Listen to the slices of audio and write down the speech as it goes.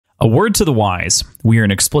A word to the wise. We are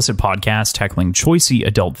an explicit podcast tackling choicey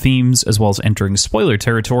adult themes as well as entering spoiler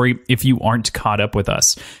territory if you aren't caught up with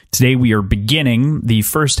us. Today we are beginning the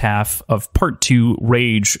first half of Part 2,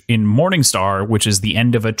 Rage in Morningstar, which is the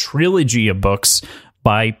end of a trilogy of books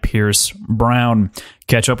by Pierce Brown.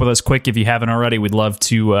 Catch up with us quick if you haven't already. We'd love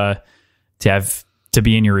to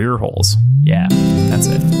be in your ear holes. Yeah, that's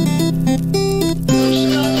it.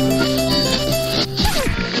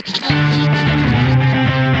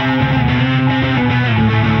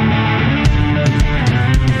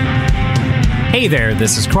 Hey there,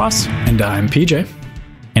 this is Cross. And I'm PJ.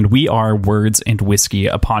 And we are Words and Whiskey,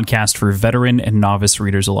 a podcast for veteran and novice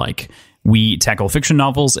readers alike. We tackle fiction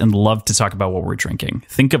novels and love to talk about what we're drinking.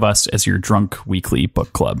 Think of us as your drunk weekly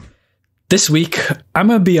book club. This week, I'm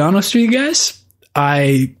going to be honest with you guys.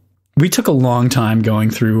 We took a long time going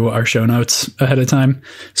through our show notes ahead of time,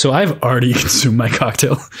 so I've already consumed my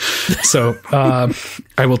cocktail. So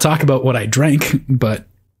I will talk about what I drank, but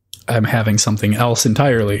I'm having something else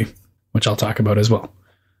entirely, which I'll talk about as well.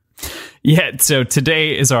 Yeah, so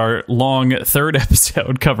today is our long third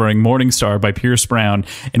episode covering Morningstar by Pierce Brown,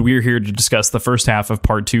 and we are here to discuss the first half of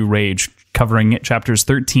Part 2, Rage, covering chapters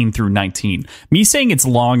 13 through 19. Me saying it's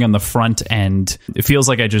long on the front end, it feels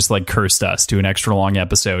like I just cursed us to an extra long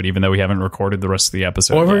episode, even though we haven't recorded the rest of the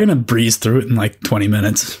episode. Or we're going to breeze through it in 20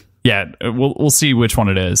 minutes. Yeah, we'll see which one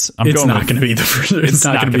it is. It's not going to be the first. It's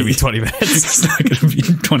not going to be 20 minutes. It's not going to be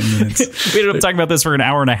 20 minutes. We ended up talking about this for an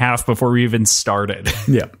hour and a half before we even started.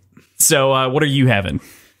 Yeah. So what are you having?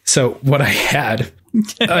 So what I had,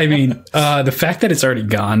 the fact that it's already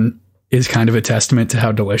gone is kind of a testament to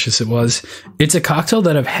how delicious it was. It's a cocktail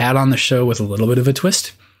that I've had on the show with a little bit of a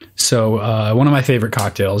twist. So one of my favorite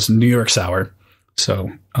cocktails, New York Sour.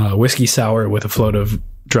 So whiskey sour with a float of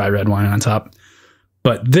dry red wine on top.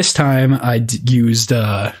 But this time I used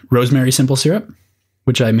rosemary simple syrup,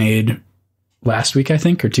 which I made last week, I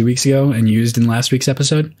think, or 2 weeks ago, and used in last week's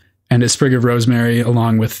episode. And a sprig of rosemary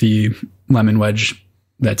along with the lemon wedge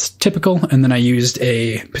that's typical. And then I used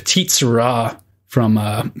a Petite Syrah from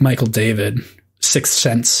Michael David, 6th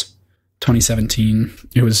Sense, 2017.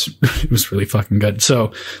 It was really fucking good.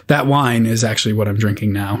 So that wine is actually what I'm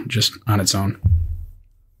drinking now, just on its own.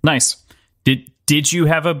 Nice. Did you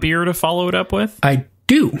have a beer to follow it up with? I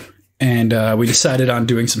do. And we decided on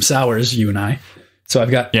doing some sours, you and I. So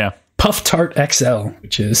I've got Puff Tart XL,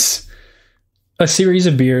 which is a series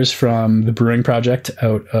of beers from the Brewing Project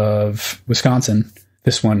out of Wisconsin.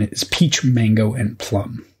 This one is peach, mango, and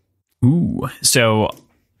plum. Ooh. So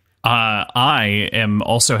I am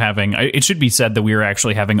also having, it should be said that we are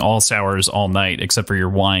actually having all sours all night, except for your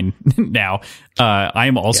wine now. I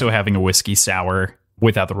am also having a whiskey sour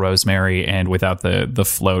without the rosemary and without the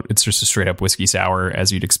float. It's just a straight up whiskey sour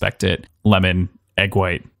as you'd expect it. Lemon, egg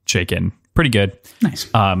white, shaken. Pretty good. Nice.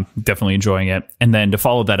 Definitely enjoying it. And then to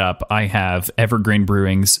follow that up, I have Evergreen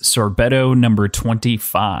Brewing's Sorbetto number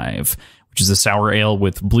 25, which is a sour ale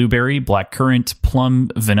with blueberry, blackcurrant,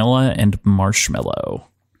 plum, vanilla, and marshmallow.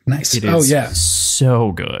 Nice. It is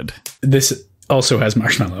so good. This also has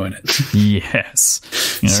marshmallow in it. Yes.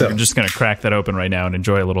 So we're just going to crack that open right now and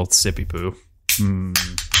enjoy a little sippy poo.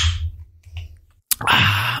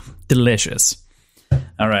 Delicious.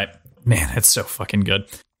 All right. Man, that's so fucking good.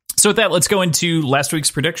 So with that, let's go into last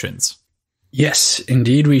week's predictions. Yes,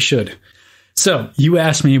 indeed we should. So you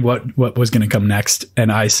asked me what was going to come next,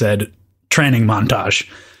 and I said training montage.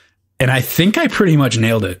 And I think I pretty much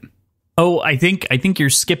nailed it. Oh, I think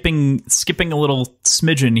you're skipping a little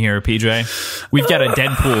smidgen here, PJ. We've got a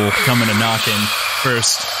Deadpool coming and knocking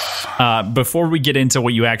first. Before we get into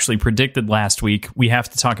what you actually predicted last week, we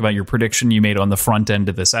have to talk about your prediction you made on the front end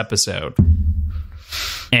of this episode.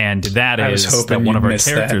 And that is that one of our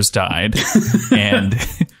characters died. And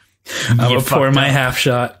I will pour my half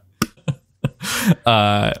shot.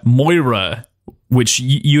 Moira, which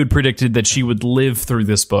you had predicted that she would live through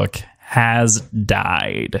this book, has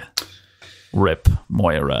died. Rip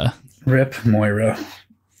Moira. Rip Moira.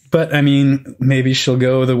 But I mean, maybe she'll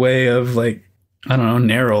go the way of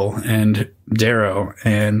Neril and Darrow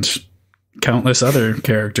and countless other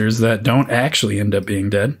characters that don't actually end up being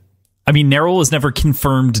dead. I mean, Neril was never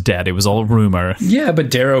confirmed dead. It was all rumor. Yeah, but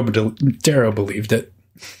Darrow believed it.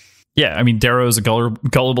 Yeah, I mean, Darrow's a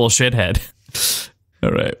gullible shithead. All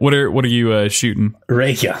right. What are you shooting?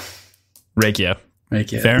 Rakia.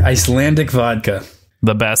 Fair. Icelandic vodka.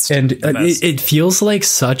 The best. And it feels like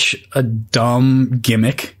such a dumb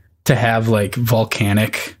gimmick to have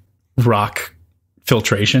volcanic rock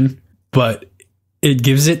filtration, but it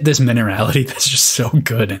gives it this minerality that's just so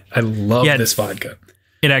good. I love this vodka.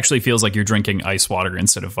 It actually feels like you're drinking ice water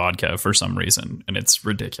instead of vodka for some reason, and it's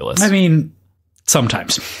ridiculous. I mean,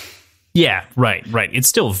 sometimes. Yeah, right. It's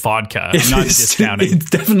still vodka. I'm not discounting. It's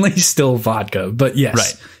definitely still vodka, but yes,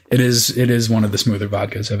 right. It is one of the smoother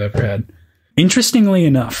vodkas I've ever had. Interestingly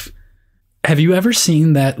enough, have you ever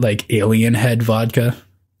seen that like alien head vodka?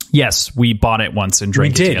 Yes, we bought it once and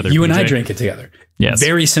drank it together. You and I drank it together. Yes.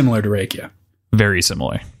 Very similar to Rakia. Very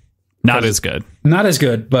similar. Not as good. Not as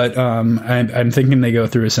good, but I'm thinking they go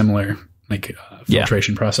through a similar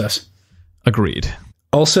filtration process. Agreed.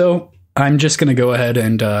 Also, I'm just going to go ahead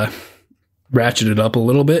and ratchet it up a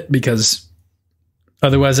little bit because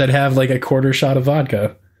otherwise I'd have like a quarter shot of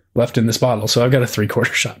vodka left in this bottle. So I've got a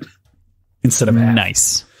 3/4 shot instead of half.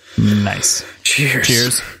 Nice.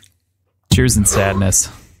 Cheers. Cheers and sadness.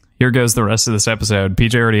 Here goes the rest of this episode.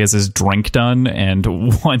 PJ already has his drink done and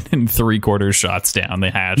 1 3/4 shots down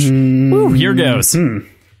the hatch. Woo, here goes. Oh,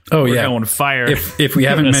 We're yeah. going fire. If we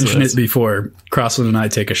haven't mentioned it before, Crossland and I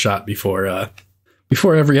take a shot before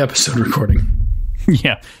every episode recording.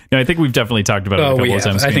 Yeah. No, I think we've definitely talked about it a couple of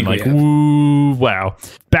times. I think like, woo, wow.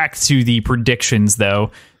 Back to the predictions,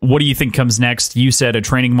 though. What do you think comes next? You said a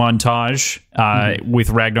training montage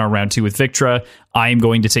with Ragnar round 2 with Victra. I am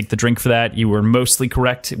going to take the drink for that. You were mostly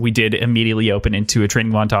correct. We did immediately open into a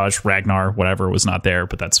training montage. Ragnar, whatever, was not there,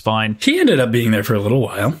 but that's fine. He ended up being there for a little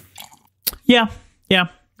while. Yeah. I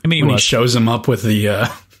mean, he shows him up with the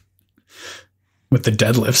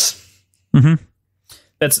deadlifts. Mm-hmm.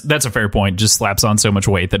 That's a fair point. Just slaps on so much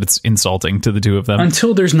weight that it's insulting to the two of them.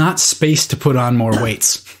 Until there's not space to put on more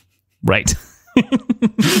weights. Right.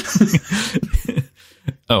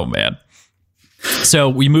 Oh, man. So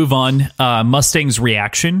we move on. Mustang's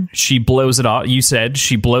reaction. She blows it off. You said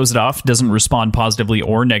she blows it off, doesn't respond positively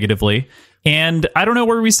or negatively. And I don't know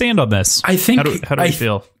where we stand on this. I think. How do we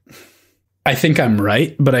feel? I think I'm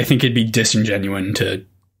right, but I think it'd be disingenuous to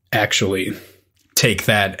actually take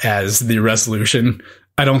that as the resolution.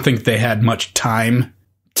 I don't think they had much time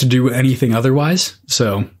to do anything otherwise.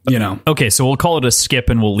 So, Okay, so we'll call it a skip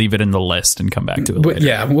and we'll leave it in the list and come back to it later.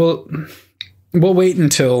 Yeah, we'll wait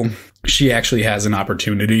until she actually has an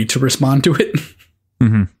opportunity to respond to it.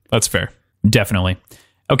 Mm-hmm. That's fair. Definitely.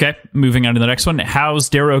 Okay, moving on to the next one. How's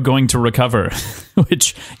Darrow going to recover?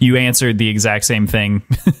 Which you answered the exact same thing.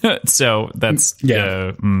 So that's...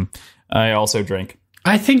 I also drank.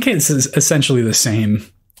 I think it's essentially the same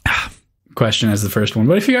question as the first one.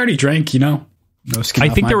 But if you already drank, no skin I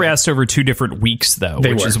off think my they were back. asked over 2 different weeks, though,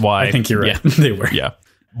 which is why... I think you're right. Yeah, they were. Yeah.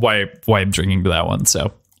 Why I'm drinking to that one.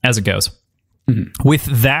 So, as it goes. Mm-hmm. With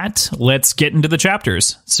that, let's get into the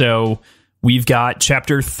chapters. So... We've got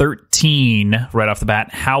chapter 13 right off the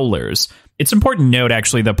bat, Howlers. It's important to note,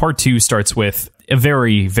 actually, that part 2 starts with a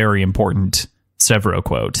very, very important Severo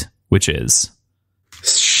quote, which is...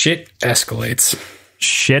 Shit escalates.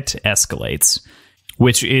 Shit escalates.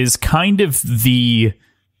 Which is kind of the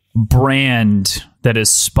brand that is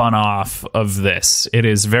spun off of this. It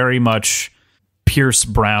is very much... Pierce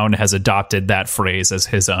Brown has adopted that phrase as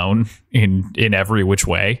his own in every which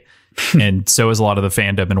way. And so is a lot of the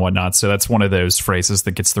fandom and whatnot. So that's one of those phrases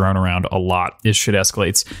that gets thrown around a lot, is shit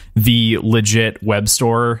escalates. The legit web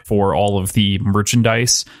store for all of the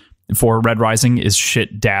merchandise for Red Rising is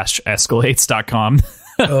shit-escalates.com.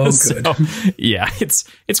 Oh, good. So, yeah, it's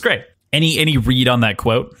great. Any read on that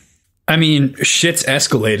quote? I mean, shit's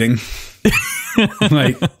escalating.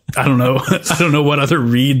 Like, I don't know what other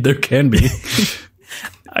read there can be.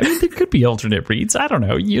 I mean, there could be alternate reads. I don't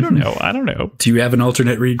know. You don't know. I don't know. Do you have an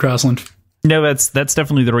alternate read, Crossland? No, that's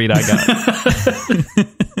definitely the read I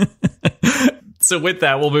got. So with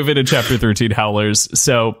that, we'll move into chapter 13, Howlers.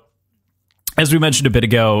 So as we mentioned a bit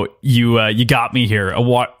ago, you got me here. A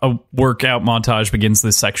workout montage begins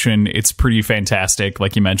this section. It's pretty fantastic,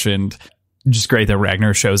 like you mentioned. Just great that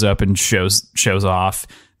Ragnar shows up and shows off.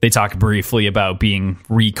 They talk briefly about being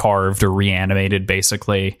recarved or reanimated,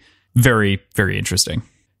 basically. Very, very interesting.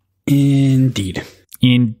 Indeed.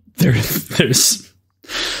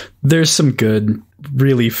 There's some good,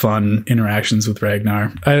 really fun interactions with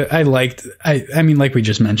Ragnar. I mean, like we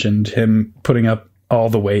just mentioned, him putting up all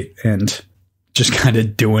the weight and just kind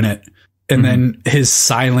of doing it. And then his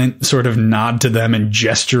silent sort of nod to them and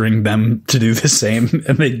gesturing them to do the same.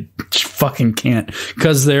 And they fucking can't,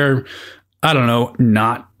 because they're, I don't know,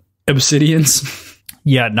 not obsidians.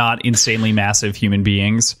 Yeah, not insanely massive human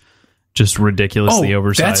beings. Just ridiculously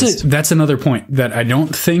oversized. That's another point that I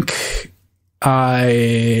don't think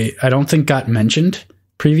got mentioned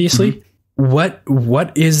previously.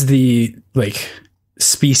 What is the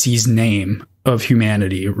species name of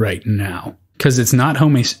humanity right now? Because it's not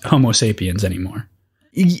Homo sapiens anymore.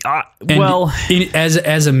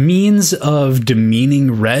 As a means of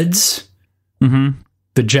demeaning Reds,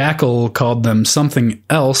 the Jackal called them something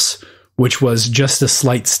else, which was just a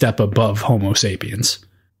slight step above Homo sapiens.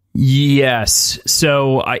 Yes.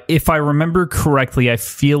 So if I remember correctly, I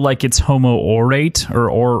feel like it's Homo orate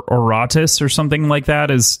or oratus or something like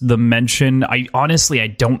that is the mention. I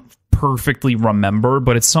don't perfectly remember,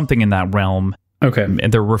 but it's something in that realm. Okay.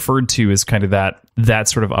 And they're referred to as kind of that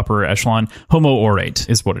sort of upper echelon. Homo orate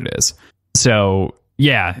is what it is. So,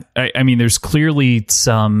 yeah, I mean, there's clearly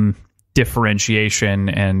some differentiation,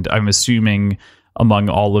 and I'm assuming among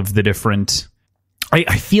all of the different...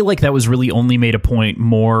 I feel like that was really only made a point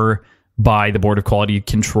more by the Board of Quality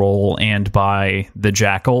Control and by the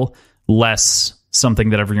Jackal, less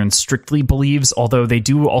something that everyone strictly believes, although they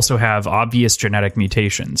do also have obvious genetic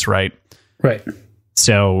mutations, right? Right.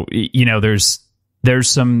 So, you know, there's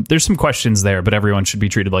some questions there, but everyone should be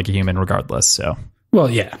treated like a human regardless. So, well,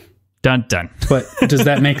 yeah. Dun. But does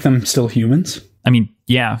that make them still humans? I mean,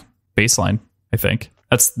 yeah, baseline, I think.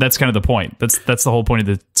 That's kind of the point. That's the whole point of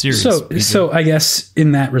the series. So I guess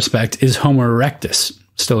in that respect, is Homo erectus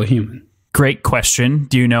still a human? Great question.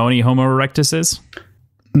 Do you know any Homo erectuses?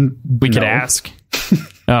 We could ask.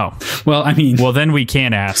 Oh. Well, I mean... Well, then we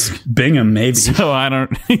can't ask. Bingham, maybe. So I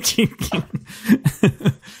don't...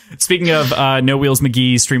 Speaking of No Wheels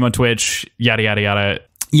McGee, stream on Twitch, yada, yada, yada.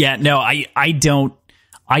 Yeah, no, I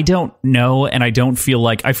don't know, and I feel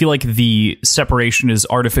like the separation is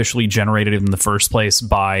artificially generated in the first place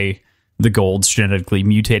by the Golds genetically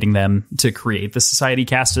mutating them to create the society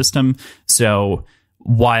caste system. So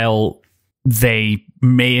while they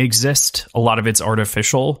may exist, a lot of it's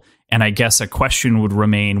artificial. And I guess a question would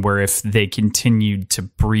remain where if they continued to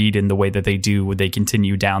breed in the way that they do, would they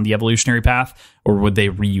continue down the evolutionary path, or would they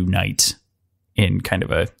reunite in kind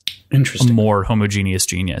of a more homogeneous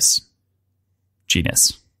genus?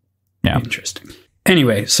 Yeah. Interesting.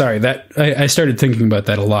 Anyway, sorry, that I started thinking about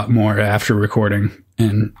that a lot more after recording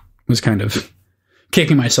and was kind of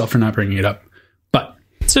kicking myself for not bringing it up. But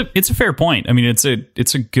it's a fair point. I mean, it's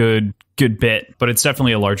a good bit, but it's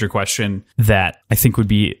definitely a larger question that I think would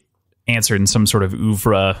be answered in some sort of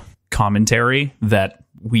oeuvre commentary that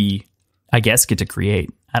we, I guess, get to create.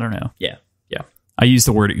 I don't know. Yeah. I use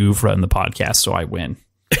the word oeuvre in the podcast, so I win.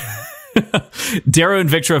 Darrow and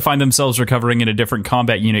Victra find themselves recovering in a different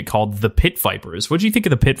combat unit called the Pit Vipers. What do you think of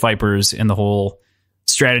the Pit Vipers and the whole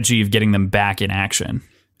strategy of getting them back in action?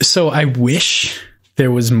 So I wish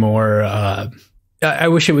there was more... I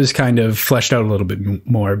wish it was kind of fleshed out a little bit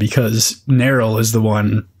more, because Neril is the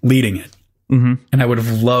one leading it. Mm-hmm. And I would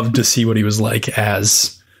have loved to see what he was like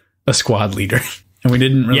as a squad leader. And we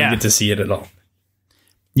didn't really get to see it at all.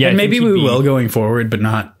 Yeah, and maybe we will going forward, but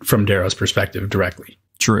not from Darrow's perspective directly.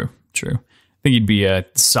 True. I think he'd be a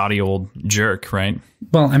soddy old jerk, right?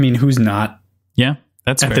 Well, I mean, who's not? Yeah,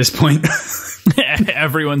 that's at fair. This point.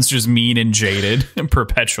 Everyone's just mean and jaded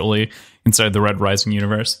perpetually inside the Red Rising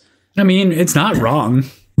universe. I mean, it's not wrong.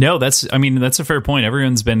 No, that's a fair point.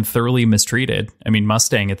 Everyone's been thoroughly mistreated. I mean,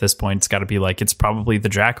 Mustang at this point, it's got to be like, it's probably the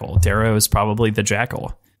Jackal. Darrow is probably the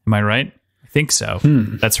Jackal. Am I right? I think so.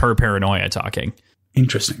 That's her paranoia talking.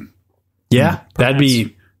 Interesting. Yeah, that'd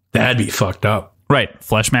be fucked up. Right.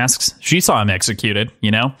 Flesh masks. She saw him executed,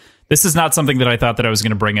 you know? This is not something that I thought that I was going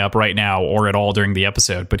to bring up right now or at all during the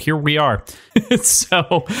episode, but here we are.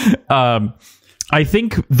 So, I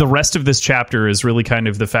think the rest of this chapter is really kind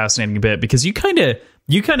of the fascinating bit, because you kind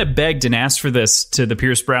of begged and asked for this to the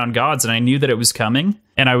Pierce Brown gods, and I knew that it was coming,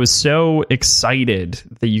 and I was so excited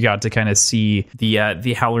that you got to kind of see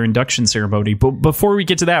the Howler induction ceremony. But before we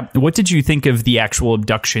get to that, what did you think of the actual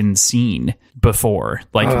abduction scene before,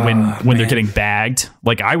 like when they're getting bagged?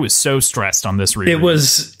 Like, I was so stressed on this reading.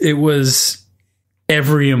 It was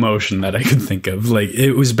every emotion that I could think of. Like,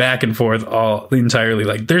 it was back and forth all entirely.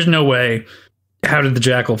 Like, there's no way. How did the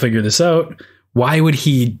Jackal figure this out? Why would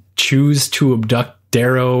he choose to abduct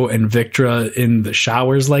Darrow and Victra in the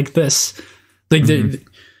showers like this? Like,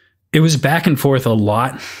 it was back and forth a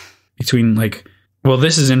lot between, like, well,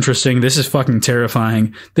 this is interesting. This is fucking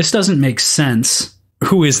terrifying. This doesn't make sense.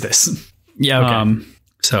 Who is this? Yeah. Okay.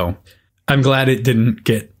 So I'm glad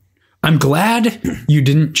I'm glad you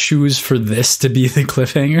didn't choose for this to be the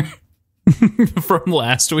cliffhanger. From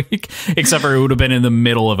last week, except for it would have been in the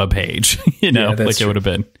middle of a page, you know, like true.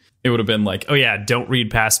 It would have been like, oh yeah, don't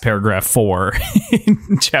read past paragraph 4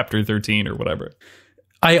 in chapter 13 or whatever.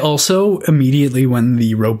 I also immediately, when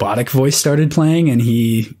the robotic voice started playing and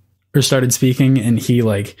started speaking and he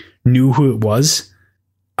like knew who it was,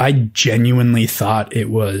 I genuinely thought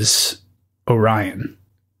it was Orion.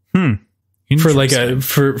 For like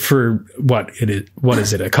for what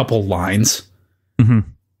is it? A couple lines.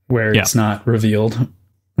 Where it's not revealed.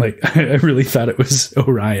 Like, I really thought it was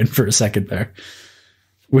Orion for a second there,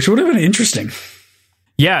 which would have been interesting.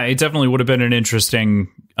 Yeah, it definitely would have been an interesting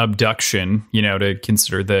abduction, to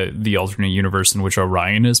consider the alternate universe in which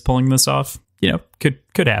Orion is pulling this off.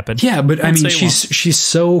 Could happen. Yeah, but I mean, she's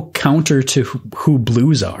so counter to who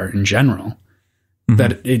blues are in general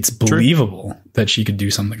that it's believable that she could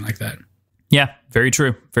do something like that. Yeah, very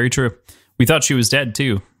true. Very true. We thought she was dead,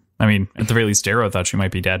 too. I mean, at the very least, Darrow thought she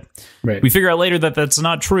might be dead. Right. We figure out later that that's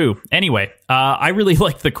not true. Anyway, I really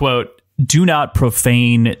like the quote, "Do not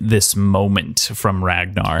profane this moment," from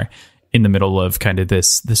Ragnar in the middle of kind of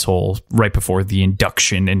this whole right before the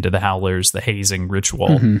induction into the Howlers, the hazing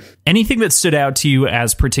ritual. Anything that stood out to you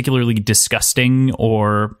as particularly disgusting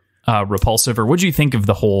or repulsive, or what do you think of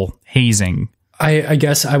the whole hazing? I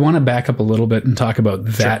guess I want to back up a little bit and talk about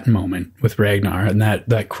that moment with Ragnar and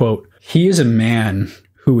that quote. He is a man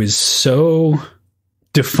who is so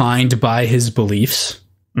defined by his beliefs.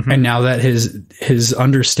 And now that his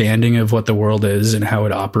understanding of what the world is and how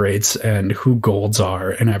it operates and who golds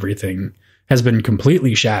are and everything has been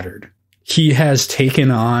completely shattered. He has taken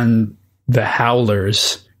on the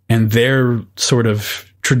Howlers and their sort of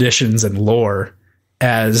traditions and lore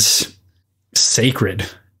as sacred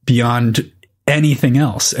beyond anything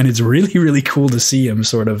else. And it's really, really cool to see him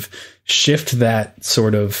sort of shift that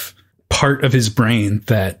sort of part of his brain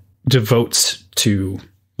that devotes to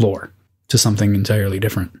lore to something entirely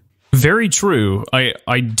different. Very true.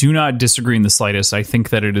 I do not disagree in the slightest. I think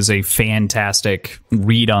that it is a fantastic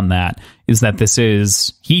read on that, is that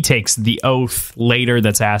he takes the oath later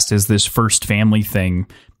that's asked as this first family thing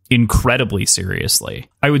incredibly seriously.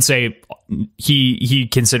 I would say he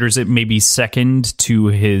considers it maybe second to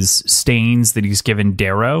his stains that he's given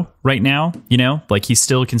Darrow right now. Like he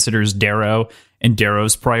still considers Darrow and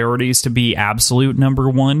Darrow's priorities to be absolute number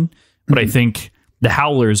one. But I think the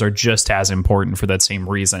Howlers are just as important for that same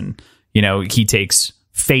reason. He takes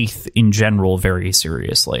faith in general very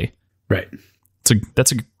seriously. Right.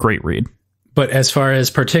 That's a great read. But as far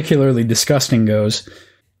as particularly disgusting goes,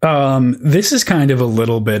 this is kind of a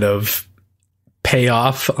little bit of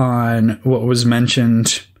payoff on what was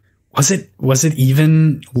mentioned. Was it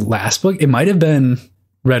even last book? It might have been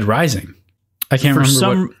Red Rising. I can't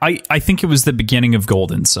remember. I think it was the beginning of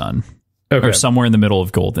Golden Sun. Okay. Or somewhere in the middle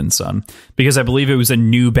of Golden Sun, because I believe it was a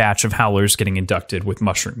new batch of Howlers getting inducted with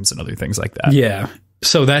mushrooms and other things like that. Yeah.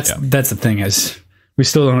 So that's the thing, is we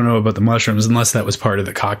still don't know about the mushrooms unless that was part of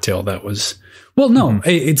the cocktail. That was, well, no,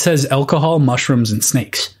 it says alcohol, mushrooms, and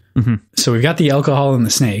snakes. So we've got the alcohol and the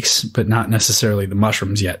snakes, but not necessarily the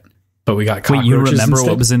mushrooms yet. But we got cockroaches. Wait, you remember instead?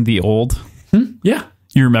 What was in the old? Yeah.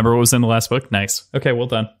 You remember what was in the last book? Nice. Okay, well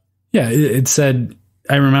done. Yeah, it said,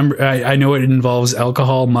 I remember, I know it involves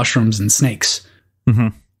alcohol, mushrooms, and snakes.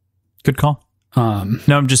 Good call. No,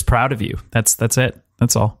 I'm just proud of you. That's it.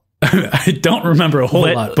 That's all. I don't remember a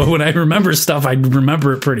whole lot, but when I remember stuff, I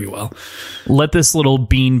remember it pretty well. Let this little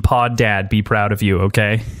bean pod dad be proud of you,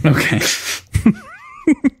 okay? Okay.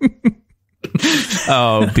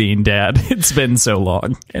 Oh, bean dad. It's been so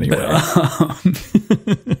long. Anyway.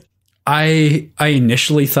 I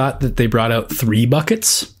initially thought that they brought out 3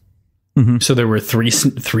 buckets. So there were three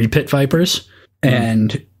pit vipers,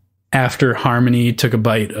 and after Harmony took a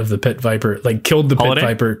bite of the pit viper, like killed the pit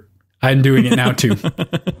viper, I'm doing it now too.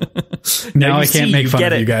 Now I can't make fun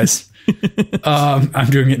of you guys.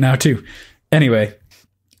 I'm doing it now too. Anyway,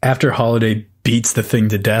 after Holiday beats the thing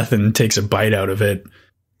to death and takes a bite out of it,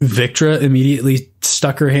 Victra immediately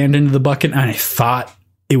stuck her hand into the bucket, and I thought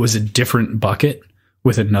it was a different bucket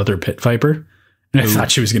with another pit viper, and I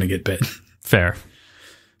thought she was going to get bit. Fair.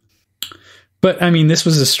 But I mean, this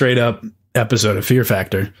was a straight up episode of Fear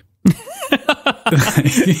Factor.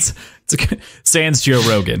 Sans Joe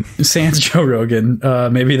Rogan. Sans Joe Rogan.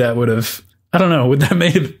 Maybe that would have, I don't know, would that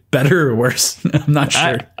made it better or worse? I'm not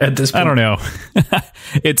sure at this point. I don't know.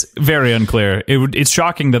 It's very unclear. It's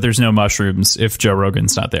shocking that there's no mushrooms if Joe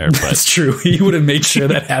Rogan's not there. But that's true. He would have made sure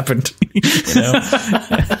that happened.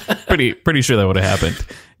 Pretty sure that would have happened.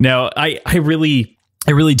 No, I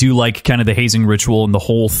really do like kind of the hazing ritual and the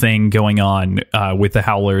whole thing going on with the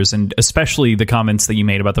Howlers, and especially the comments that you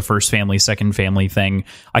made about the first family, second family thing.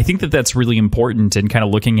 I think that that's really important, and kind of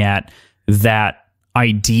looking at that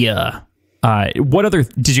idea.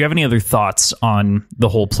 Did you have any other thoughts on the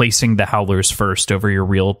whole placing the Howlers first over your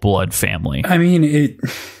real blood family? I mean,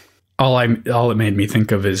 all it made me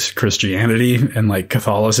think of is Christianity and like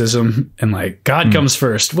Catholicism, and like God comes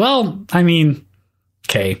first. Well, I mean,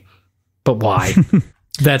 okay. But why?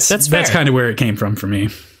 That's kind of where it came from for me.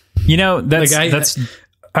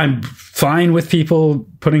 I'm fine with people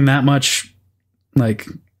putting that much like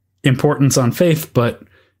importance on faith, but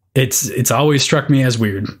it's always struck me as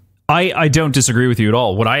weird. I don't disagree with you at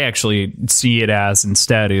all. What I actually see it as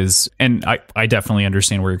instead is, and I definitely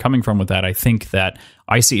understand where you're coming from with that. I think that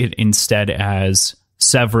I see it instead as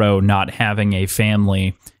Severo not having a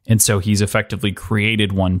family, and so he's effectively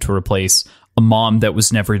created one to replace a mom that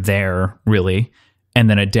was never there, really, and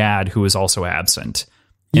then a dad who was also absent.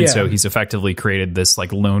 And so he's effectively created this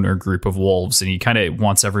like loner group of wolves, and he kind of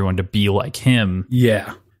wants everyone to be like him.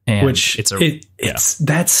 Yeah. And which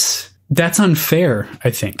that's unfair, I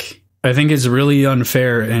think. I think it's really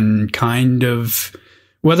unfair, and kind of,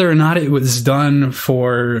 whether or not it was done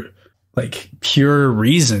for like pure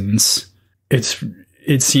reasons,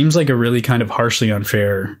 it seems like a really kind of harshly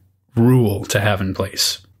unfair rule to have in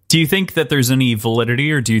place. Do you think that there's any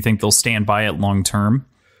validity, or do you think they'll stand by it long term?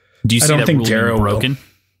 Do you see that rule being broken?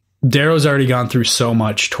 Darrow's already gone through so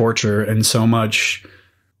much torture and so much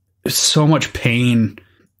pain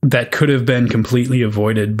that could have been completely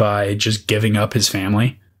avoided by just giving up his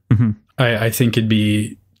family. Mm-hmm. I think it'd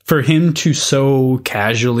be for him to so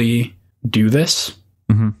casually do this.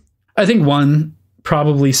 Mm-hmm. I think one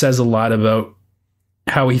probably says a lot about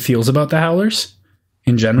how he feels about the Howlers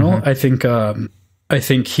in general. Mm-hmm. I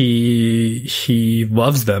think he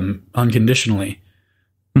loves them unconditionally.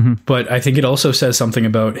 Mm-hmm. But I think it also says something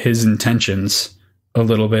about his intentions a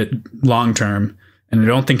little bit long term. And I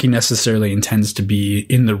don't think he necessarily intends to be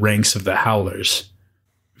in the ranks of the Howlers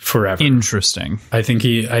forever. Interesting. I think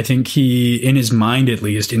he, in his mind at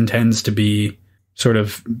least, intends to be sort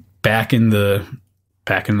of back in the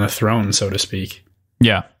throne, so to speak.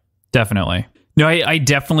 Yeah, definitely. No, I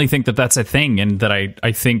definitely think that that's a thing, and that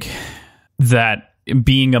I think that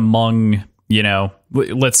being among,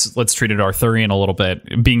 let's treat it Arthurian a little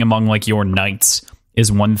bit. Being among like your knights is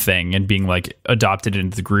one thing, and being like adopted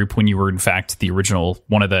into the group when you were in fact the original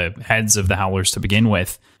one of the heads of the Howlers to begin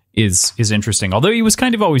with is interesting. Although he was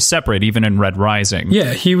kind of always separate, even in Red Rising.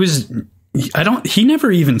 Yeah, he was. He never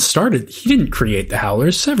even started. He didn't create the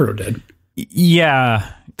Howlers. Severo did. Yeah,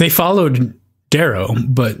 they followed Darrow,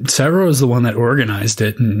 but Severo is the one that organized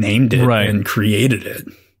it and named it and created it.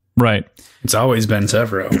 Right. It's always been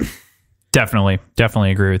Severo. Definitely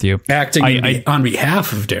agree with you. Acting on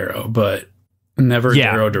behalf of Darrow, but never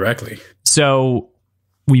Darrow directly. So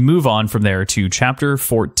we move on from there to chapter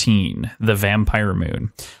 14, The Vampire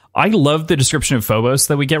Moon. I love the description of Phobos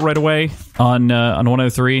that we get right away on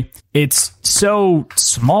 103. It's so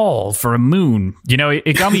small for a moon.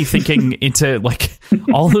 It got me thinking into like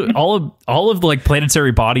all of the like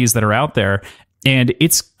planetary bodies that are out there, and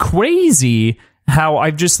it's crazy how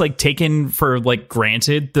I've just like taken for like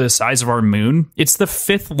granted the size of our moon. It's the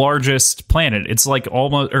 5th largest planet. It's like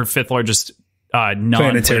almost, or 5th largest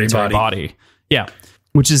non-planetary body. Yeah,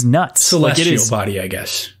 which is nuts. Celestial body, I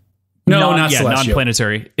guess. No, not celestial.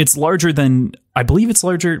 Non-planetary. It's larger than, I believe it's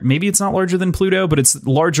larger. Maybe it's not larger than Pluto, but it's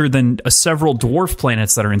larger than several dwarf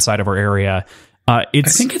planets that are inside of our area. I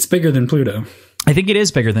think it's bigger than Pluto. I think it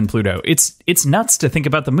is bigger than Pluto. It's nuts to think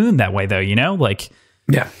about the moon that way, though.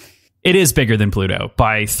 Yeah, it is bigger than Pluto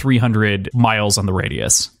by 300 miles on the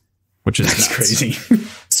radius, which is nuts. Crazy.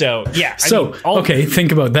 So yeah.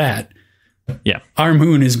 Think about that. Yeah, our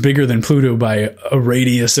moon is bigger than Pluto by a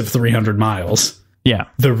radius of 300 miles. Yeah.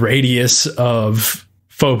 The radius of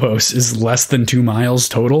Phobos is less than 2 miles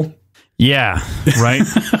total. Yeah. Right.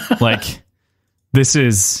 Like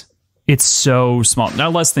it's so small.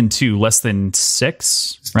 Not less than 2, less than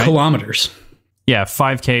 6 right? Kilometers. Yeah.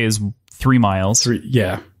 5K is 3 miles.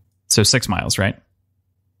 Yeah. So 6 miles, right?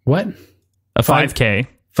 What? A 5K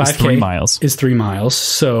is 3 miles. Is 3 miles.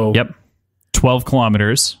 So. Yep. 12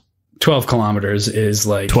 kilometers. 12 kilometers is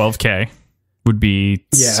like 12K. Would be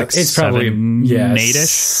it's probably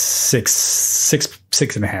 8-ish,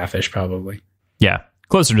 6.5-ish probably. Yeah,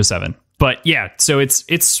 closer to 7. But yeah, so it's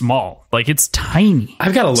small, like it's tiny.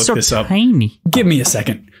 I've got to look this up. Tiny. Give me a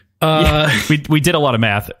second. We did a lot of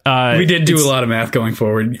math. We did do a lot of math going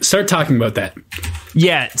forward. Start talking about that.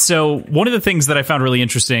 Yeah. So one of the things that I found really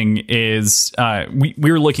interesting is we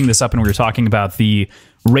were looking this up and we were talking about the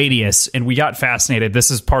radius, and we got fascinated.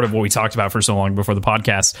 This is part of what we talked about for so long before the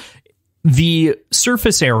podcast. The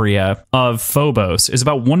surface area of Phobos is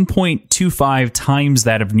about 1.25 times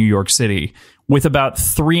that of New York City, with about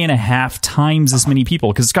 3.5 times as many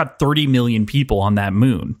people, because it's got 30 million people on that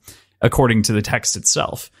moon, according to the text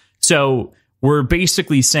itself. So we're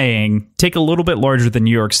basically saying, take a little bit larger than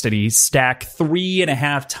New York City, stack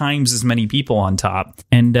 3.5 times as many people on top,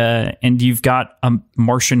 and you've got a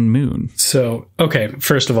Martian moon. So, okay,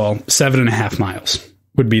 first of all, 7.5 miles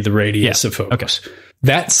would be the radius of Phobos. Okay.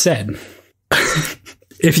 That said,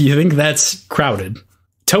 if you think that's crowded,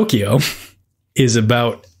 Tokyo is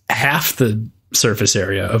about half the surface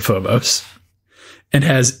area of Phobos. and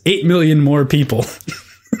has 8 million more people.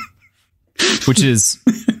 Which is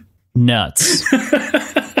nuts.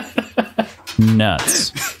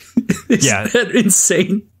 Nuts. Is that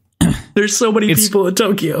insane? There's so many people in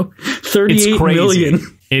Tokyo. 38 million.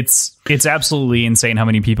 It's absolutely insane how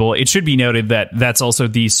many people. It should be noted that that's also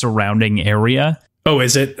the surrounding area. Oh,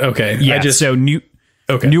 is it? Okay. Yeah.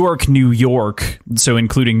 Newark, New York. So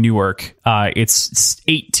including Newark, it's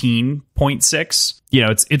 18.6. You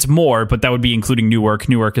know, it's more, but that would be including Newark.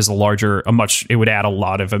 Newark is it would add a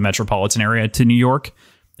lot of a metropolitan area to New York,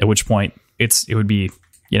 at which point it would be,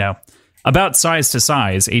 you know, about size to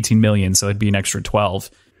size, 18 million. So it'd be an extra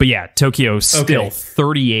 12. But yeah, Tokyo still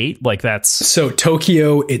 38. Like that's. So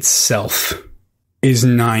Tokyo itself is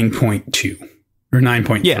 9.2 or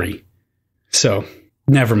 9.3. Yeah. So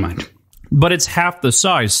never mind. But it's half the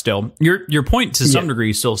size still. Your point to some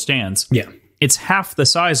degree still stands. Yeah. It's half the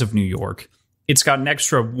size of New York. It's got an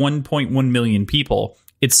extra 1.1 million people.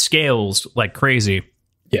 It scales like crazy.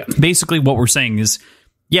 Yeah. Basically what we're saying is,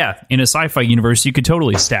 yeah, in a sci-fi universe, you could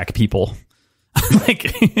totally stack people. Like,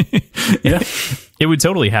 yeah, it would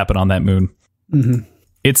totally happen on that moon. Mm-hmm.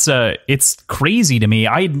 It's crazy to me.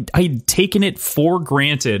 I'd taken it for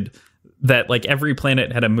granted that like every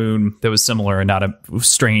planet had a moon that was similar and not a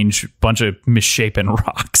strange bunch of misshapen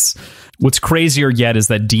rocks. What's crazier yet is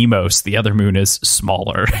that Deimos, the other moon, is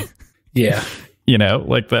smaller. Yeah. You know,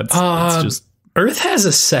 like that's just. Earth has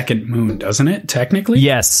a second moon, doesn't it? Technically,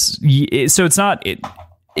 yes. So it's not.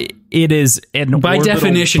 It is an by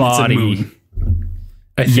definition body. It's a moon.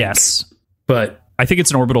 I think. Yes, but I think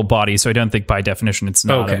it's an orbital body, so I don't think by definition it's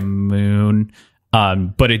not a moon.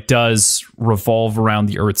 But it does revolve around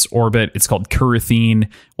the Earth's orbit. It's called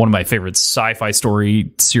Kurithine. One of my favorite sci-fi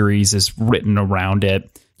story series is written around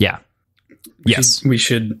it. Yeah. We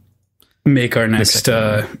should make our next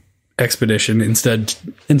expedition instead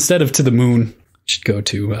of to the moon. Should go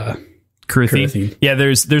to Kurithine. Yeah,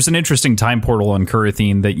 there's an interesting time portal on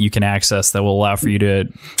Kurithine that you can access that will allow for you to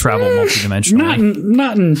travel multidimensionally.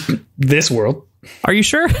 Not in this world. Are you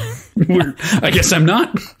sure? I guess I'm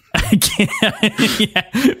not. I can't. Yeah,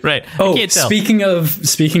 right. Oh, I can't tell. Speaking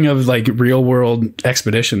of like real world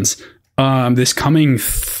expeditions, this coming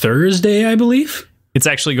Thursday, I believe. It's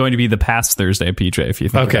actually going to be the past Thursday, PJ, if you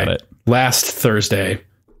think about it. Last Thursday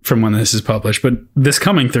from when this is published, but this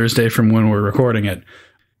coming Thursday from when we're recording it,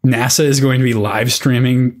 NASA is going to be live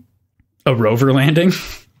streaming a rover landing.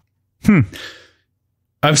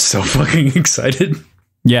 I'm so fucking excited.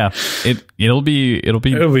 Yeah, it'll be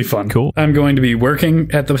fun. Cool. I'm going to be working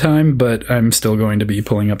at the time, but I'm still going to be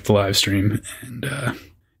pulling up the live stream. And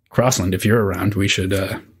Crossland, if you're around, we should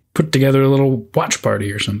put together a little watch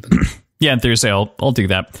party or something. Yeah, Thursday I'll do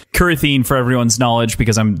that. Kurithine, for everyone's knowledge,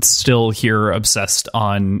 because I'm still here obsessed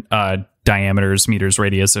on diameters, meters,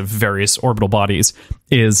 radius of various orbital bodies,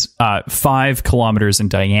 is 5 kilometers in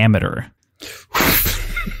diameter.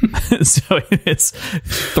 So it's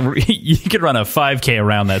 3. You could run a 5K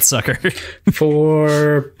around that sucker.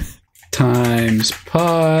 4 times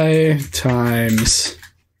pi times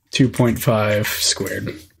 2.5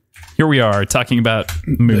 squared. Here we are talking about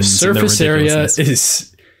moons. The surface area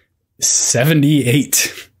is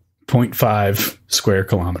 78.5 square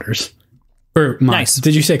kilometers. Or miles. Nice.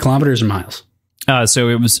 Did you say kilometers or miles? So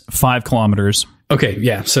it was 5 kilometers. Okay,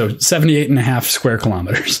 yeah. So 78.5 square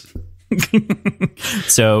kilometers.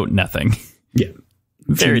 So nothing. Yeah.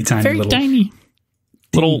 Very tiny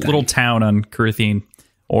little town on Kurithine,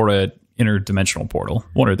 or a interdimensional portal,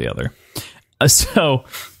 one or the other. So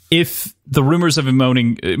if the rumors of him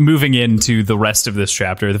moving into the rest of this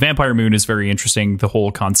chapter, the vampire moon is very interesting. The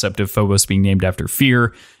whole concept of Phobos being named after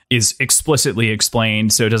fear is explicitly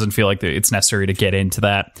explained, so it doesn't feel like it's necessary to get into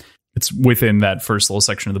that. It's within that first little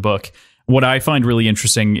section of the book. What I find really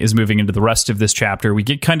interesting is moving into the rest of this chapter, we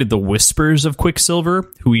get kind of the whispers of Quicksilver,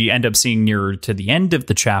 who we end up seeing near to the end of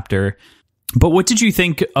the chapter. But what did you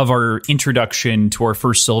think of our introduction to our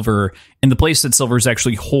first Silver and the place that Silvers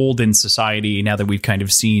actually hold in society now that we've kind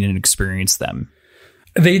of seen and experienced them?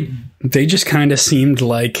 They just kind of seemed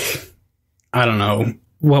like, I don't know,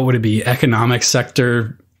 what would it be? Economic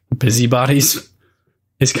sector busybodies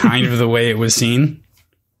is kind of the way it was seen.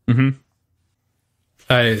 Mm-hmm.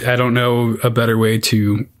 I don't know a better way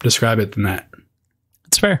to describe it than that.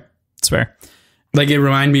 It's fair. Like, it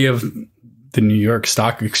reminded me of the New York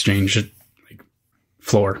Stock Exchange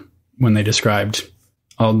floor when they described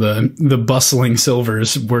all the bustling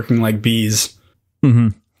Silvers working like bees. Mm-hmm.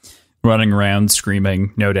 Running around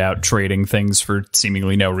screaming, no doubt trading things for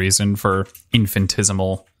seemingly no reason for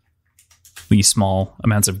infinitesimally small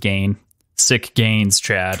amounts of gain. Sick gains,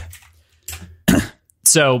 Chad.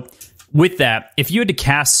 So with that, if you had to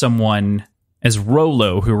cast someone as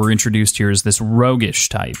Rolo, who we're introduced here as this roguish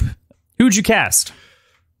type. Who'd you cast?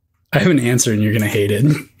 I have an answer and you're going to hate it.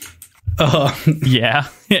 Yeah.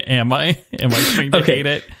 Am I going to hate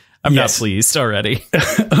it? I'm not pleased already.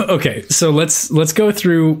 Okay. So let's go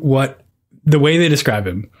through the way they describe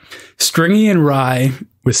him. Stringy and wry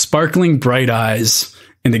with sparkling bright eyes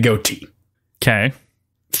and a goatee. Okay.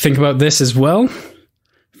 Think about this as well.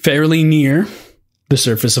 Fairly near the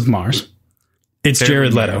surface of Mars. It's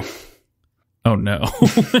Jared Leto. Oh, no.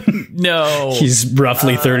 No. He's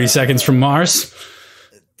roughly 30 seconds from Mars.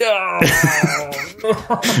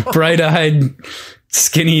 Bright-eyed,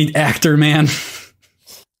 skinny actor man.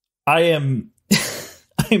 I am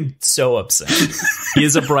so upset. He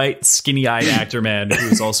is a bright, skinny-eyed actor man who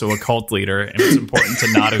is also a cult leader, and it's important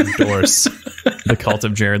to not endorse the cult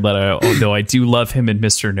of Jared Leto, although I do love him in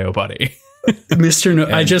Mr. Nobody. Mr. No,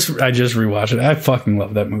 I just rewatched it. I fucking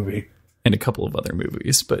love that movie. And a couple of other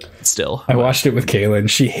movies, but still. I watched it with Kaylin.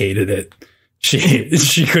 She hated it.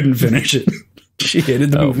 She couldn't finish it. She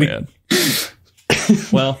hated the movie. Man.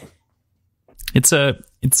 Well, it's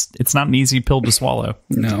not an easy pill to swallow.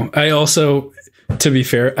 No. I also, to be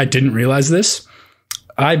fair, I didn't realize this.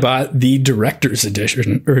 I bought the director's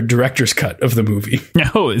edition or director's cut of the movie.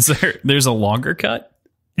 Oh, there's a longer cut?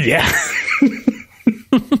 Yeah.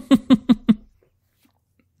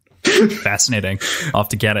 Fascinating. I'll have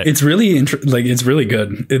to get it. It's really it's really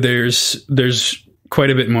good. There's quite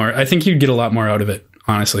a bit more. I think you'd get a lot more out of it,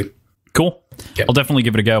 honestly. Cool. Yep. I'll definitely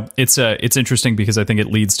give it a go. It's interesting because I think it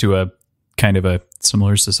leads to a kind of a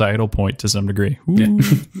similar societal point to some degree. Yeah.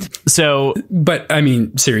 So, but I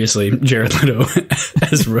mean, seriously, Jared Leto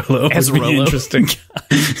as Rolo would be interesting.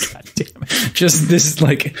 God damn it. Just this,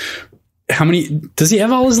 how many does he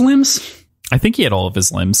have? All his limbs? I think he had all of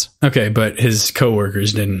his limbs. Okay, but his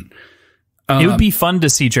coworkers didn't. It would be fun to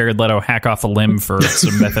see Jared Leto hack off a limb for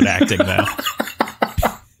some method acting, though.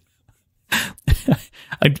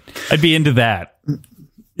 I'd be into that.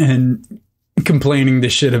 And complaining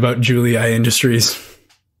this shit about Julia Industries.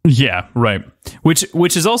 Yeah, right.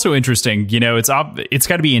 Which is also interesting. You know, it's got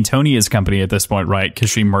to be Antonia's company at this point, right? Because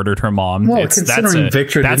she murdered her mom. Well, that's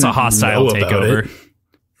a hostile takeover.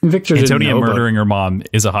 Victor Antonia murdering her mom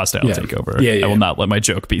is a hostile takeover. Yeah. I will not let my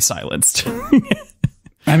joke be silenced.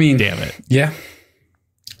 I mean, damn it. Yeah.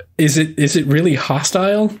 Is it really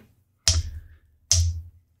hostile?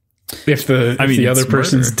 If the other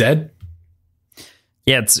person's dead?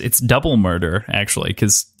 Yeah, it's double murder, actually,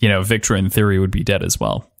 because, Victra in theory would be dead as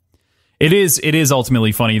well. It is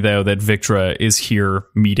ultimately funny, though, that Victra is here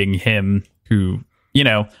meeting him, who,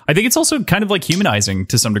 I think it's also kind of like humanizing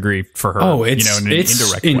to some degree for her. Oh, it's in an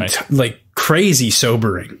indirect way. Like crazy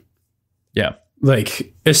sobering. Yeah.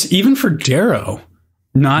 Like, it's even for Darrow,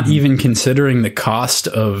 not even considering the cost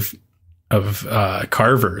of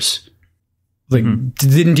carvers. Like,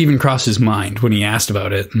 didn't even cross his mind when he asked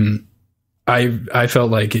about it. And I felt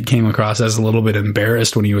like it came across as a little bit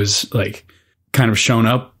embarrassed when he was like kind of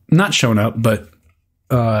not shown up, but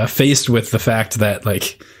faced with the fact that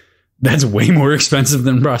like that's way more expensive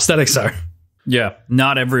than prosthetics are. Yeah.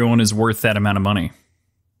 Not everyone is worth that amount of money.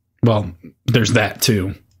 Well, there's that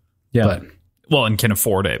too. Yeah. And can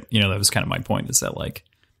afford it. That was kind of my point, is that like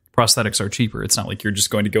prosthetics are cheaper. It's not like you're just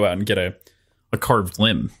going to go out and get a carved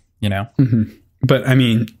limb, Mm-hmm. But I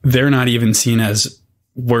mean, they're not even seen as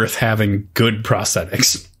worth having good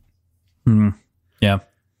prosthetics. Yeah.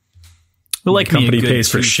 But like the company pays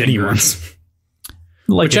for shitty ones.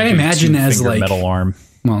 Which I imagine as like metal arm.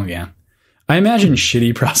 Well, yeah. I imagine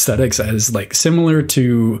shitty prosthetics as like similar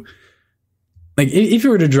to like if you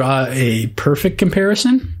were to draw a perfect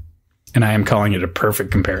comparison, and I am calling it a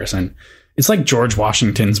perfect comparison, it's like George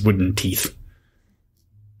Washington's wooden teeth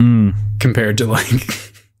compared to like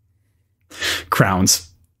crowns.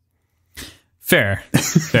 Fair.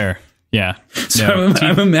 Yeah. So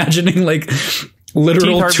I'm imagining like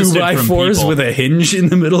literal 2x4s with a hinge in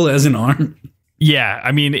the middle as an arm. Yeah,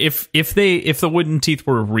 I mean, if the wooden teeth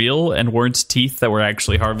were real and weren't teeth that were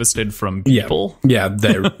actually harvested from people,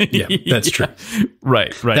 that's true.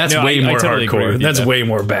 Right. That's way more totally hardcore. That's way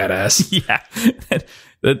more badass. Yeah,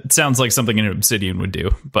 that sounds like something an Obsidian would do.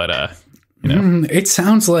 But it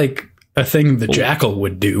sounds like a thing the Jackal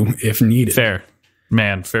would do if needed. Fair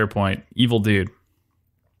point. Evil dude.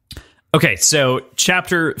 Okay, so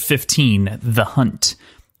chapter 15, The Hunt.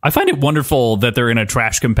 I find it wonderful that they're in a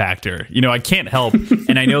trash compactor. I can't help.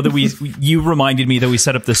 And I know that you reminded me that we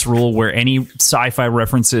set up this rule where any sci-fi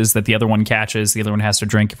references that the other one catches, the other one has to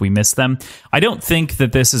drink if we miss them. I don't think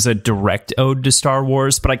that this is a direct ode to Star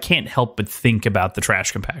Wars, but I can't help but think about the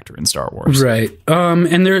trash compactor in Star Wars. Right.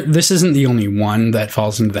 And this isn't the only one that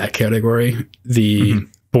falls into that category. The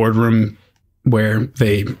boardroom where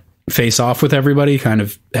they face off with everybody kind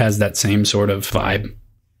of has that same sort of vibe.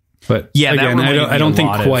 But yeah, again, I don't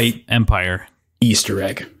think quite Empire Easter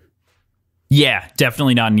egg. Yeah,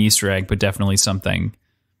 definitely not an Easter egg, but definitely something.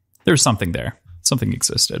 There's something there. Something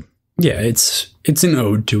existed. Yeah, it's an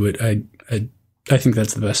ode to it. I think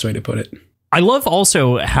that's the best way to put it. I love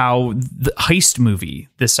also how the heist movie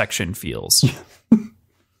this section feels.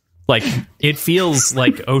 Like, it feels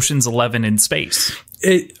like Ocean's 11 in space.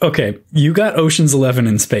 Okay, you got Ocean's 11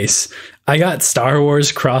 in space. I got Star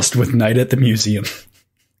Wars crossed with Night at the Museum.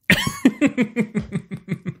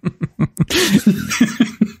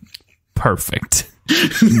 Perfect.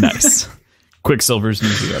 Nice. Quicksilver's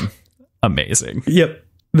Museum. Amazing. Yep.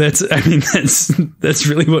 That's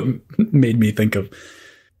really what made me think of.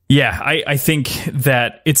 Yeah, I think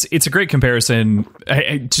that it's a great comparison.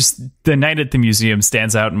 I just the Night at the Museum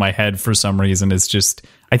stands out in my head for some reason. It's just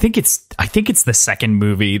I think it's the second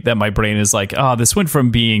movie that my brain is like, oh, this went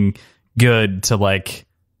from being good to like,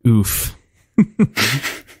 oof.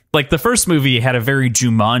 Like the first movie had a very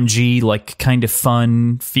Jumanji, like kind of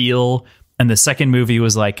fun feel. And the second movie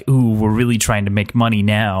was like, ooh, we're really trying to make money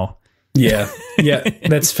now. Yeah. Yeah,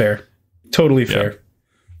 that's fair. Totally fair.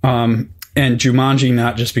 And Jumanji,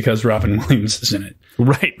 not just because Robin Williams is in it.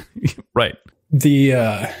 Right. Right.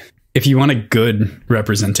 If you want a good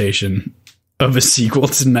representation of a sequel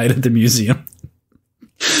to Night at the Museum,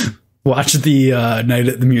 watch the Night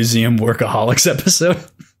at the Museum Workaholics episode.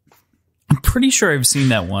 I'm pretty sure I've seen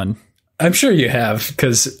that one. I'm sure you have,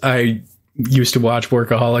 because I used to watch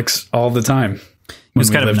Workaholics all the time. It was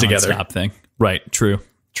kind of a non-stop thing. Right. True.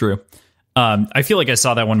 I feel like I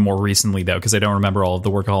saw that one more recently, though, because I don't remember all of the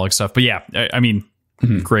Workaholic stuff. But yeah, I mean,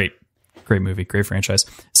 great movie, great franchise.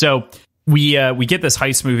 So we get this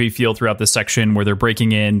heist movie feel throughout this section where they're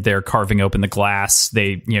breaking in, they're carving open the glass.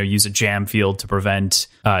 They use a jam field to prevent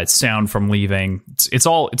sound from leaving. It's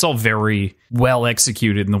all very well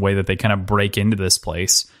executed in the way that they kind of break into this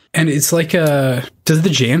place. And it's like does the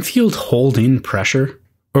jam field hold in pressure,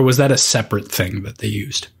 or was that a separate thing that they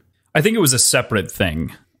used? I think it was a separate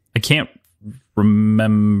thing. I can't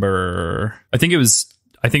remember. I think it was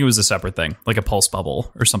a separate thing, like a pulse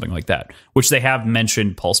bubble or something like that, which they have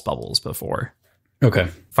mentioned pulse bubbles before. Okay.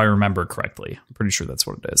 If I remember correctly. I'm pretty sure that's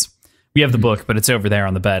what it is. We have the book, but it's over there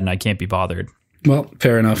on the bed and I can't be bothered. Well,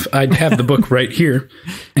 fair enough. I have the book right here.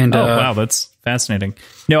 And oh, wow, that's fascinating.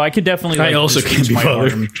 No, I could definitely I also can't be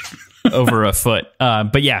bothered over a foot.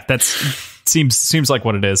 But yeah, seems like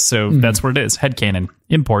what it is. So that's what it is. Headcanon.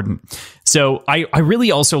 Important. So I really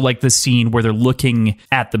also like the scene where they're looking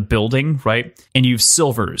at the building, right? And you have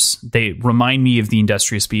silvers. They remind me of the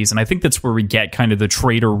Industrious Bees. And I think that's where we get kind of the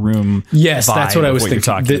trader room. Yes, that's what I was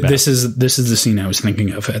thinking. This is the scene I was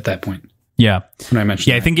thinking of at that point. Yeah. When I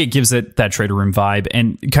mentioned I think it gives it that trader room vibe,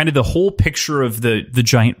 and kind of the whole picture of the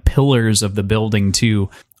giant pillars of the building too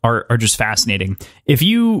are just fascinating.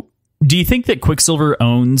 Do you think that Quicksilver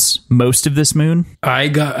owns most of this moon?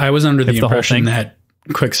 I was under the impression that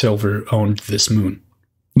Quicksilver owned this moon.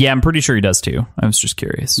 Yeah, I'm pretty sure he does too. I was just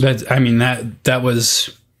curious. That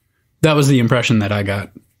was the impression that I got,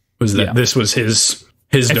 was that this was his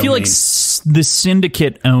domain. I feel like the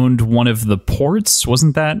Syndicate owned one of the ports,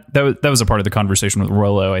 wasn't that? That was a part of the conversation with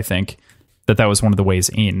Rollo, I think. That was one of the ways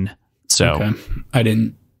in. So okay. I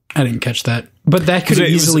didn't catch that. But that could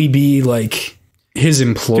easily be like his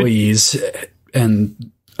employees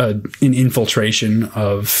and an infiltration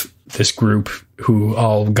of this group who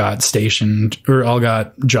all got stationed or all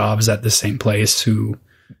got jobs at the same place, who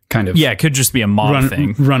kind of it could just be a mob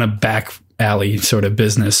thing, run a back alley sort of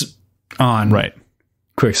business on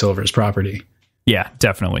Quicksilver's property. Yeah,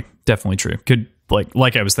 definitely true. Could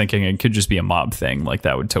like I was thinking, it could just be a mob thing. Like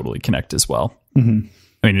that would totally connect as well. Mm-hmm.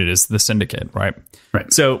 I mean, it is the Syndicate, right?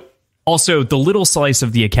 Right. So also the little slice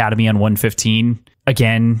of the Academy on 115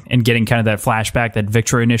 again, and getting kind of that flashback that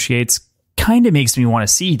Victra initiates, kind of makes me want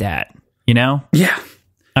to see that, Yeah.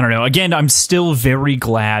 I don't know. Again, I'm still very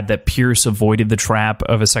glad that Pierce avoided the trap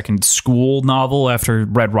of a second school novel after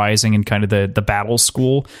Red Rising and kind of the battle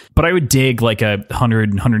school. But I would dig like a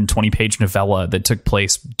 120 page novella that took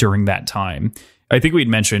place during that time. I think we'd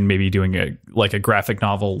mentioned maybe doing a graphic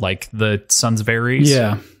novel like the Sons of Ares.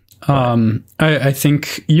 Yeah. I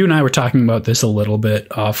think you and I were talking about this a little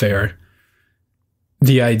bit off air.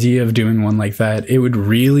 The idea of doing one like that, it would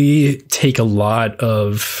really take a lot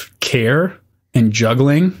of care and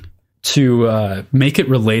juggling to make it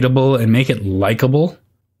relatable and make it likable,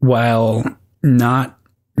 while not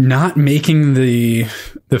making the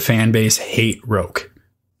fan base hate Roke.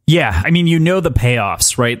 Yeah, I mean, you know the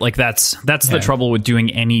payoffs, right? Like that's the trouble with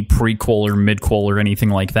doing any prequel or midquel or anything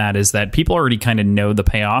like that, is that people already kind of know the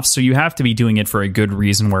payoffs, so you have to be doing it for a good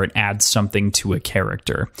reason where it adds something to a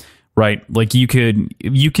character, right? Like you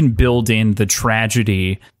can build in the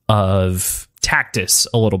tragedy of Tactus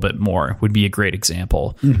a little bit more, would be a great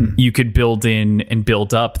example. Mm-hmm. You could build in and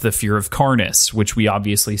build up the fear of Carnus, which we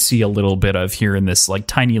obviously see a little bit of here in this like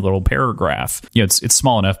tiny little paragraph. You know, it's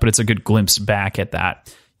small enough, but it's a good glimpse back at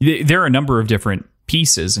that. There are a number of different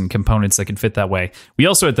pieces and components that can fit that way. We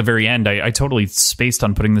also, at the very end, I totally spaced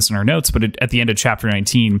on putting this in our notes, but at the end of chapter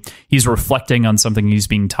 19, he's reflecting on something he's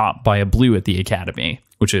being taught by a blue at the academy,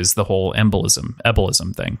 which is the whole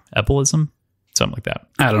embolism thing. Embolism? Something like that.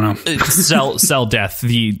 I don't know. cell death,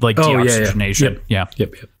 the like deoxygenation. Yeah.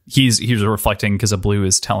 Yep. He's reflecting because a blue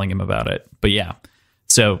is telling him about it. But yeah.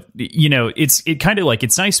 So, you know, it's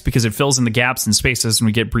nice because it fills in the gaps and spaces and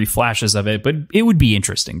we get brief flashes of it, but it would be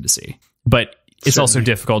interesting to see. But it's also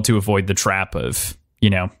difficult to avoid the trap of, you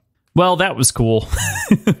know, well, that was cool,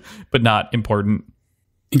 but not important.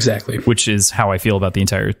 Exactly. Which is how I feel about the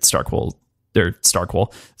entire Star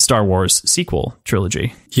Wars sequel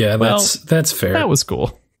trilogy. Yeah, that's fair. That was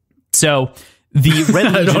cool. So the Red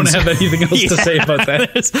I don't have anything else to say about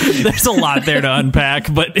that. There's a lot there to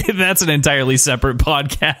unpack, but that's an entirely separate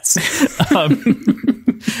podcast.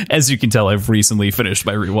 As you can tell, I've recently finished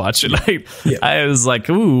my rewatch, and I was like,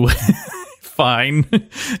 ooh, fine.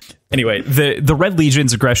 Anyway, the Red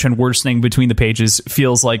Legion's aggression worsening between the pages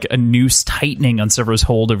feels like a noose tightening on Severus'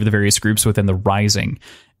 hold over the various groups within the Rising.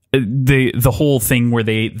 The whole thing where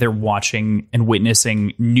they're watching and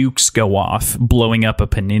witnessing nukes go off, blowing up a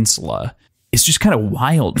peninsula, is just kind of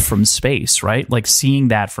wild from space, right? Like seeing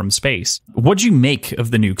that from space. What'd you make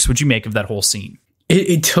of the nukes? What'd you make of that whole scene?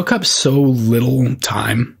 It took up so little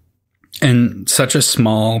time and such a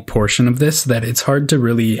small portion of this that it's hard to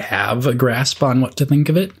really have a grasp on what to think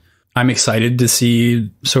of it. I'm excited to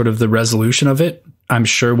see sort of the resolution of it. I'm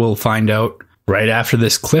sure we'll find out right after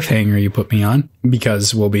this cliffhanger you put me on,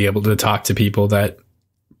 because we'll be able to talk to people that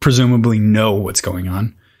presumably know what's going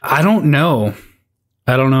on. I don't know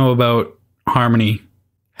about Harmony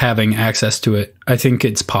having access to it. I think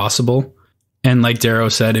it's possible. And like Darrow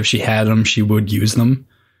said, if she had them, she would use them.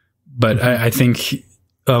 But I think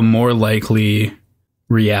a more likely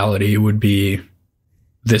reality would be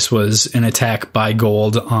this was an attack by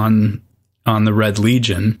Gold on the Red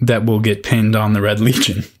Legion that will get pinned on the Red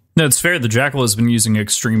Legion. No, it's fair. The Jackal has been using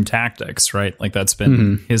extreme tactics, right? Like that's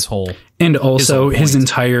been his whole... And also his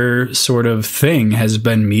entire sort of thing has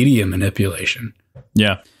been media manipulation.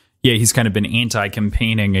 Yeah. Yeah, he's kind of been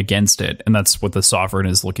anti-campaigning against it. And that's what the Sovereign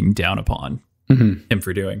is looking down upon him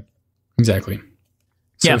for doing. Exactly.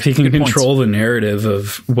 So if he can control the narrative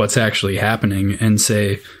of what's actually happening and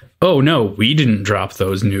say, oh, no, we didn't drop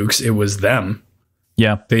those nukes. It was them.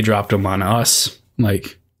 Yeah. They dropped them on us.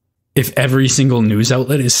 Like, if every single news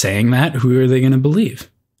outlet is saying that, who are they going to believe?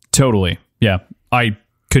 Totally. Yeah. I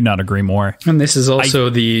could not agree more. And this is also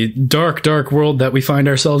the dark, dark world that we find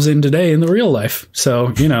ourselves in today in the real life.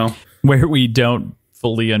 So, you know. Where we don't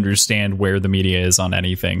fully understand where the media is on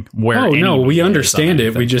anything. We understand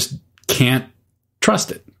it. We just can't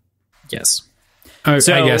trust it. Yes. I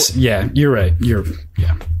guess, yeah, you're right. Yeah.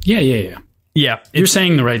 You're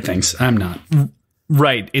saying the right things. I'm not.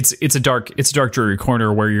 Right. It's a dark dreary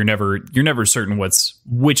corner where you're never certain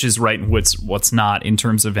which is right and what's not in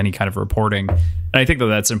terms of any kind of reporting. And I think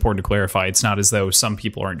that's important to clarify. It's not as though some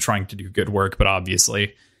people aren't trying to do good work, but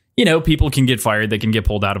obviously, you know, people can get fired, they can get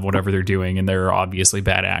pulled out of whatever they're doing, and there are obviously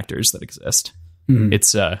bad actors that exist.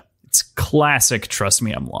 It's classic. Trust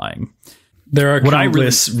me, I'm lying. There are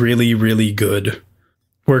countless really, really good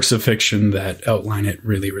works of fiction that outline it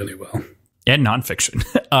really, really well. And nonfiction.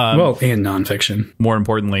 And nonfiction. More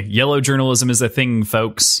importantly, yellow journalism is a thing,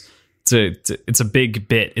 folks. It's a big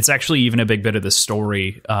bit. It's actually even a big bit of the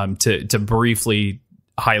story. To briefly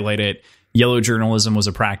highlight it, yellow journalism was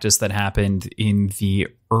a practice that happened in the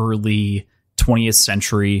early 20th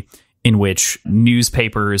century, in which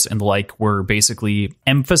newspapers and the like were basically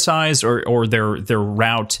emphasized or their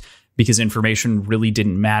route, because information really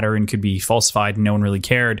didn't matter and could be falsified and no one really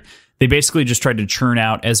cared. They basically just tried to churn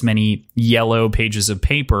out as many yellow pages of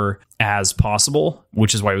paper as possible,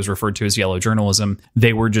 which is why it was referred to as yellow journalism.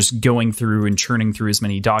 They were just going through and churning through as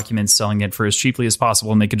many documents, selling it for as cheaply as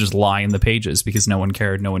possible, and they could just lie in the pages because no one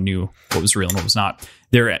cared. No one knew what was real and what was not.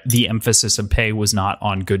 The emphasis of pay was not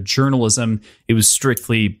on good journalism. It was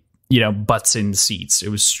strictly, butts in seats. It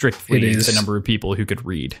was strictly the number of people who could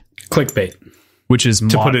read. Clickbait. Which is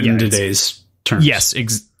to put it in today's terms. Yes,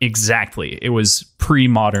 exactly. It was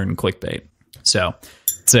pre-modern clickbait. So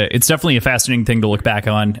It's definitely a fascinating thing to look back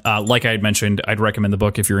on. Like I had mentioned, I'd recommend the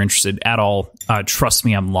book if you're interested at all. Trust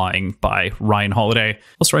Me, I'm Lying by Ryan Holiday.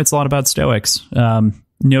 Also writes a lot about Stoics.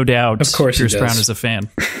 No doubt. Of course, Pierce Brown is a fan.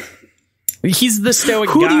 He's the Stoic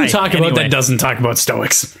guy. Who do you talk about that doesn't talk about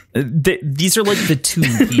Stoics? These are like the two,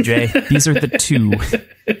 PJ. These are the two.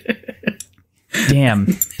 Damn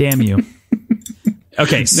you.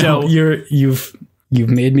 Okay, so no, you've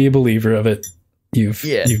made me a believer of it.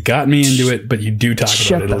 You've got me into it, but you do talk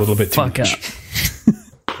about it a little bit too much.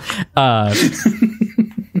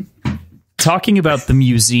 Talking about the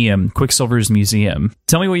museum, Quicksilver's museum.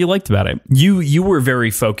 Tell me what you liked about it. You were very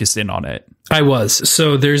focused in on it. I was.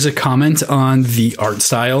 So there's a comment on the art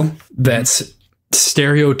style that's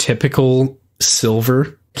stereotypical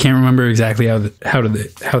silver. Can't remember exactly how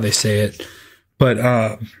they say it,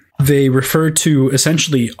 but they refer to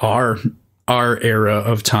essentially our era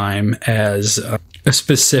of time as a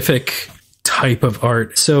specific type of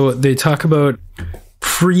art. So they talk about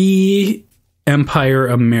pre-Empire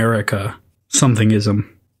America somethingism,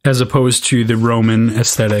 as opposed to the Roman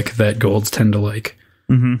aesthetic that golds tend to like.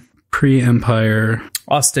 Mm-hmm. Pre-Empire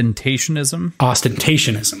ostentationism.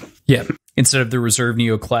 Yeah. Instead of the reserved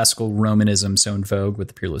neoclassical Romanism so in vogue with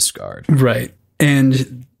the Peerless Guard. Right.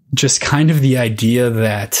 And just kind of the idea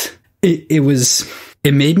that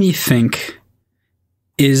it made me think,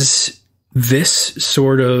 is this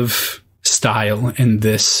sort of style and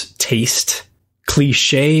this taste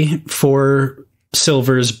cliche for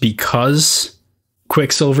Silvers because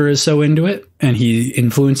Quicksilver is so into it and he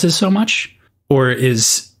influences so much? Or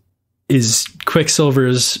is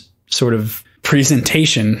Quicksilver's sort of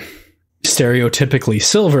presentation stereotypically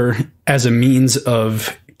silver as a means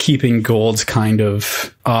of keeping golds kind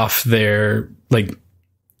of off their, like,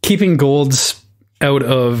 keeping golds out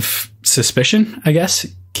of suspicion, I guess?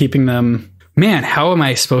 Keeping them... Man, how am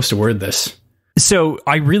I supposed to word this? So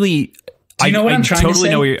I really... Do you know what I'm trying to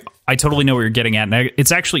say? I totally know what you're getting at. And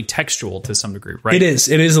it's actually textual to some degree, right? It is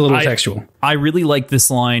a little textual. I really like this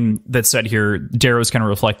line that said here, Darrow's kind of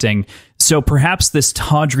reflecting, so perhaps this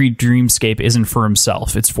tawdry dreamscape isn't for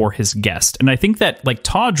himself, it's for his guest. And I think that, like,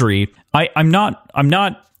 tawdry, I'm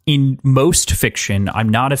not in most fiction, I'm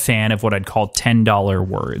not a fan of what I'd call $10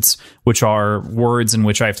 words, which are words in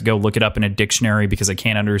which I have to go look it up in a dictionary because I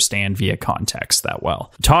can't understand via context that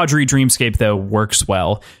well. Tawdry dreamscape, though, works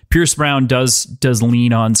well. Pierce Brown does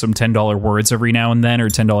lean on some $10 words every now and then, or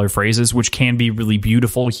 $10 phrases, which can be really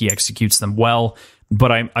beautiful. He executes them well.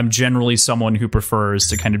 But I'm generally someone who prefers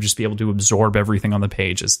to kind of just be able to absorb everything on the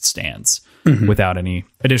page as it stands, without any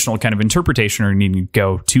additional kind of interpretation or needing to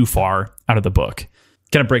go too far out of the book.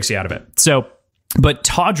 Kind of breaks you out of it. So, but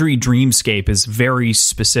tawdry dreamscape is very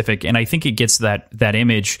specific, and I think it gets that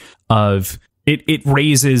image of it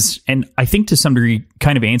raises, and I think to some degree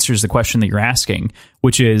kind of answers the question that you're asking,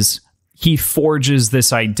 which is he forges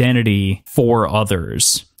this identity for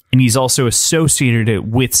others, and he's also associated it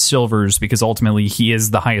with Silvers because ultimately he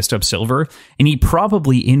is the highest up Silver, and he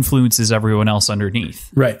probably influences everyone else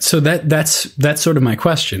underneath. Right. So that's sort of my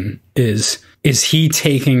question is he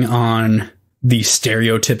taking on the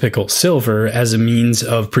stereotypical Silver as a means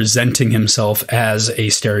of presenting himself as a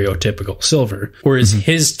stereotypical Silver, or is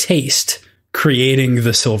his taste creating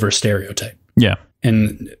the Silver stereotype? Yeah.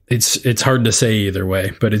 And it's hard to say either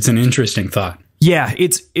way, but it's an interesting thought. Yeah,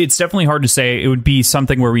 it's definitely hard to say. It would be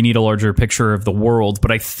something where we need a larger picture of the world,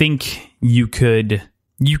 but I think you could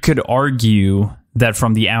argue that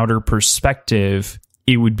from the outer perspective,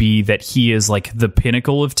 it would be that he is like the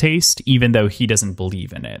pinnacle of taste, even though he doesn't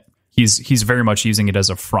believe in it. He's very much using it as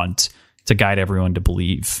a front to guide everyone to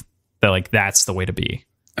believe that, like, that's the way to be.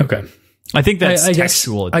 Okay. I think that's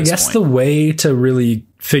textual at this point. I guess the way to really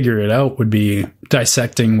figure it out would be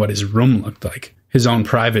dissecting what his room looked like, his own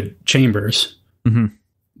private chambers. Mm-hmm.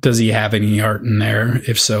 Does he have any art in there?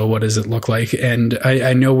 If so, what does it look like? And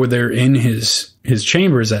I know where they're in his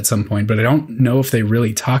chambers at some point, but I don't know if they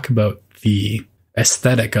really talk about the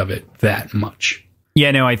aesthetic of it that much.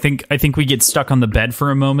 Yeah, no, I think we get stuck on the bed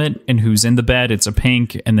for a moment, and who's in the bed? It's a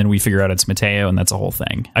pink, and then we figure out it's Mateo, and that's a whole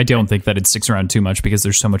thing. I don't think that it sticks around too much because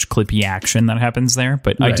there's so much clippy action that happens there,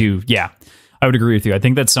 but right. I would agree with you. I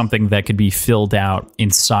think that's something that could be filled out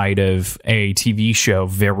inside of a TV show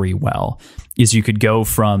very well, is you could go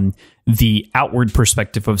from the outward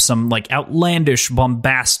perspective of some like outlandish,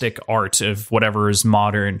 bombastic art of whatever is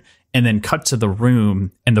modern, and then cut to the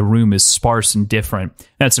room, and the room is sparse and different.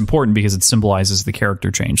 That's important because it symbolizes the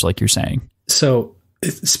character change, like you're saying. So,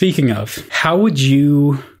 speaking of, how would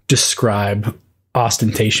you describe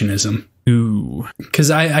ostentationism? Ooh.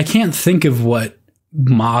 Because I can't think of what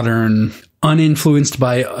uninfluenced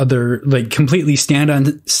by other, like completely stand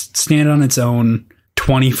on its own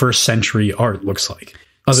 21st century art looks like,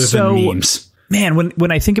 other than memes. Man,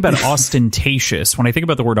 when I think about ostentatious, when I think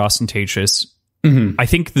about the word ostentatious, I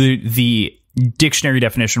think the dictionary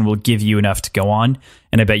definition will give you enough to go on,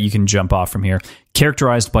 and I bet you can jump off from here.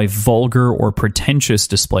 Characterized by vulgar or pretentious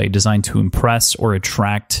display designed to impress or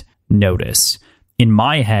attract notice. In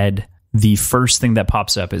my head, the first thing that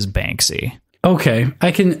pops up is Banksy. Okay.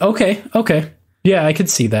 Yeah, I could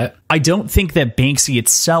see that. I don't think that Banksy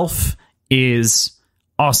itself is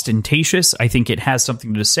ostentatious. I think it has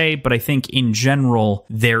something to say, but I think in general,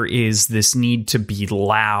 there is this need to be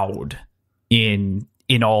loud in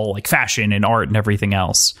all like fashion and art and everything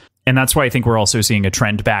else. And that's why I think we're also seeing a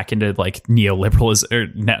trend back into like neoliberalism,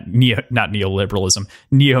 or not neoliberalism,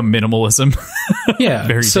 neo-minimalism. Yeah.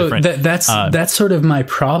 Very different. That's sort of my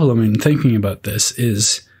problem in thinking about this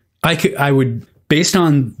is I would, based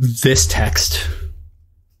on this text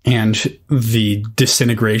and the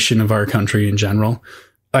disintegration of our country in general,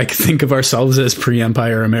 I could think of ourselves as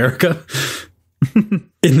pre-Empire America in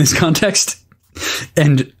this context.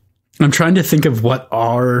 And I'm trying to think of what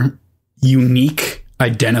our unique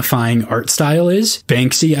identifying art style is.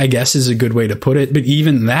 Banksy, I guess, is a good way to put it, but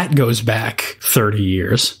even that goes back 30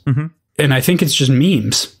 years. And I think it's just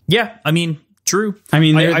memes. Yeah, I mean, true. I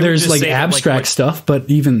mean, there's like abstract stuff, but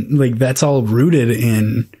even like that's all rooted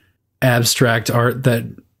in abstract art that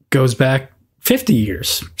goes back 50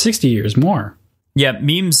 years, 60 years more. Yeah,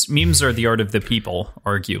 memes are the art of the people,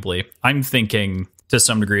 arguably. I'm thinking to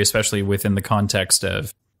some degree, especially within the context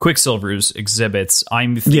of Quicksilver's exhibits,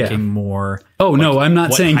 I'm thinking more... Oh, no, I'm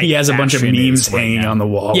not saying he has a bunch of memes hanging on the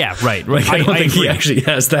wall. Yeah, right. Like, I don't think he actually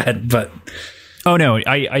has that, but... Oh, no,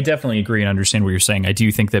 I definitely agree and understand what you're saying. I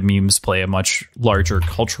do think that memes play a much larger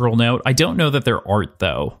cultural note. I don't know that they're art,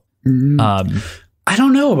 though. I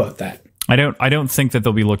don't know about that. I don't think that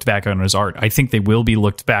they'll be looked back on as art. I think they will be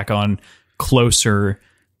looked back on closer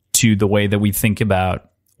to the way that we think about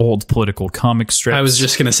old political comic strips. I was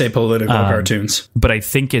just going to say political cartoons. But I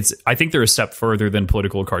think they're a step further than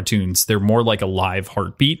political cartoons. They're more like a live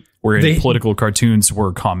heartbeat, where political cartoons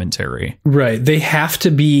were commentary. Right. They have to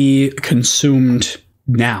be consumed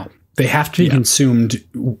now. They have to be consumed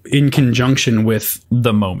in conjunction with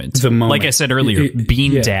the moment. Like I said earlier,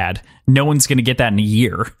 Bean Dad. No one's going to get that in a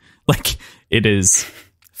year. Like, it is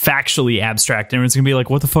factually abstract. Everyone's gonna be like,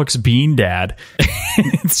 what the fuck's Bean Dad?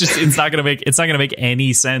 it's not gonna make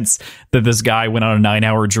any sense that this guy went on a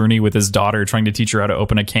 9-hour journey with his daughter trying to teach her how to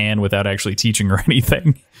open a can without actually teaching her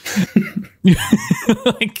anything.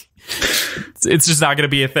 Like, it's just not gonna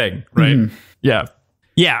be a thing, right?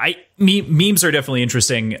 Memes are definitely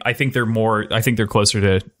interesting. I think they're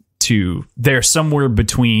closer to they're somewhere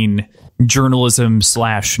between journalism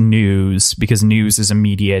 / news, because news is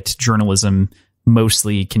immediate, journalism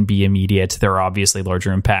mostly can be immediate. There are obviously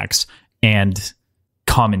larger impacts, and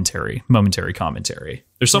momentary commentary.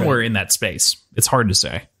 They're somewhere in that space. It's hard to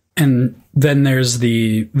say. And then there's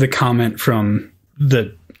the comment from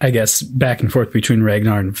the, I guess, back and forth between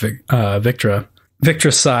Ragnar and Victra.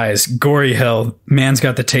 Victra sighs, gory hell, man's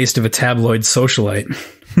got the taste of a tabloid socialite.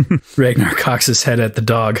 Ragnar cocks his head at the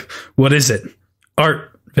dog. What is it?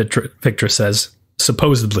 Art, Victra says,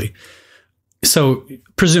 supposedly. So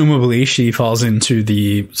presumably she falls into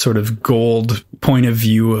the sort of gold point of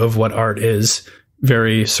view of what art is,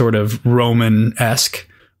 very sort of Roman-esque,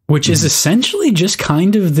 which is essentially just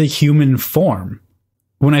kind of the human form.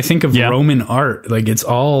 When I think of Roman art, like, it's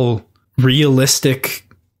all realistic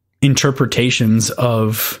interpretations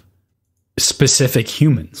of specific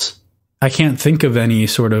humans. I can't think of any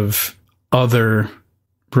sort of other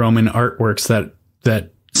Roman artworks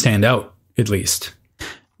that stand out, at least.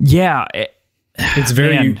 Yeah. It's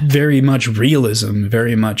very much realism,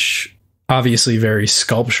 very much, obviously very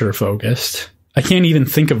sculpture focused. I can't even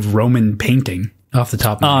think of Roman painting off the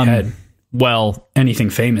top of my head. Well, anything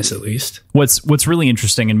famous, at least. What's really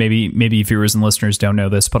interesting, and maybe viewers and listeners don't know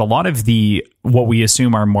this, but a lot of what we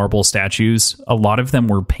assume are marble statues, a lot of them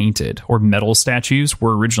were painted, or metal statues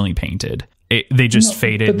were originally painted. They just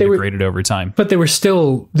faded and degraded over time. But they were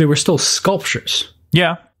still sculptures.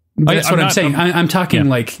 Yeah. That's what I'm saying. I'm talking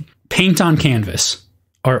like paint on canvas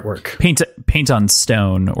artwork. Paint on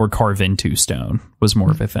stone or carve into stone was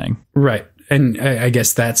more of a thing. Right. And I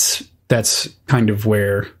guess that's kind of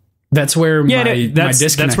where... That's where my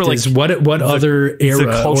disconnect where, like, is. What other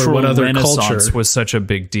era or what other culture was such a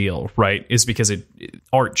big deal, right? Is because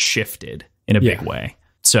art shifted in a big way.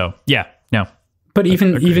 So but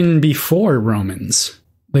even before Romans,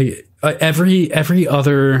 like every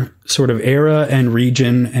other sort of era and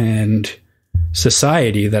region and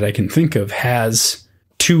society that I can think of has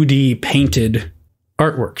 2D painted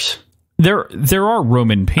artworks. There are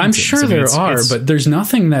Roman paintings. I'm sure there are, but there's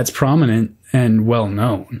nothing that's prominent and well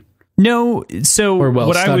known. No, so or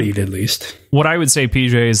well studied, at least. What I would say,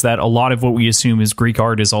 PJ, is that a lot of what we assume is Greek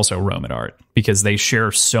art is also Roman art because they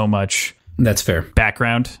share so much. That's fair.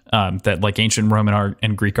 Background that like ancient Roman art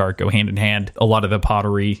and Greek art go hand in hand. A lot of the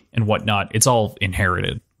pottery and whatnot, it's all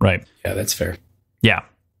inherited, right? Yeah, that's fair. Yeah,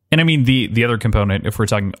 and I mean the other component, if we're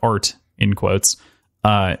talking art in quotes,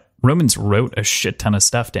 Romans wrote a shit ton of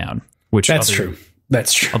stuff down, which That's true.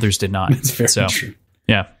 Others did not. That's very true.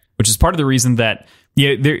 Yeah, which is part of the reason that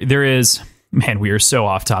there is. Man, we are so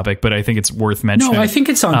off topic, but I think it's worth mentioning. No, I think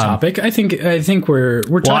it's on topic. I think we're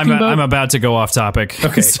talking about. I'm about to go off topic.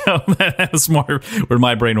 Okay, so that's more where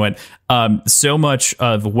my brain went. So much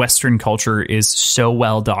of Western culture is so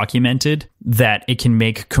well documented that it can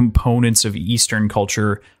make components of Eastern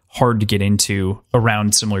culture hard to get into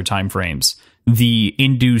around similar time frames. The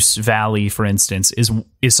Indus Valley, for instance, is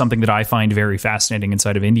something that I find very fascinating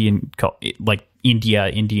inside of Indian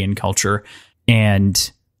culture,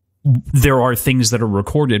 and there are things that are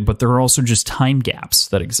recorded, but there are also just time gaps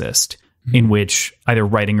that exist in which either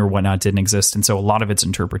writing or whatnot didn't exist. And so a lot of it's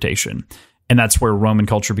interpretation. And that's where Roman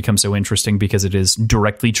culture becomes so interesting because it is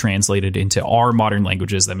directly translated into our modern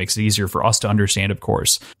languages. That makes it easier for us to understand, of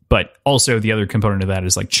course. But also the other component of that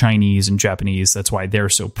is like Chinese and Japanese. That's why they're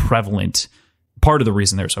so prevalent. Part of the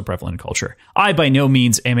reason they're so prevalent in culture. I by no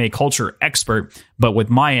means am a culture expert, but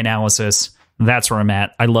with my analysis, that's where I'm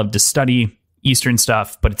at. I love to study Eastern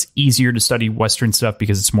stuff, but it's easier to study Western stuff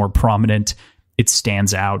because it's more prominent. It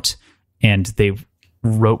stands out, and they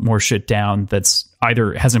wrote more shit down that's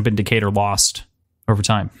either hasn't been decayed or lost over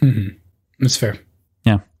time. Mm-hmm. That's fair.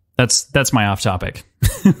 Yeah, that's my off topic.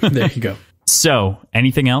 There you go. So,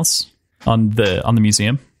 anything else on the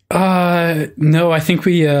museum? No, I think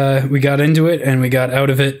we got into it and we got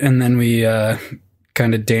out of it, and then we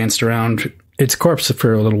kind of danced around its corpse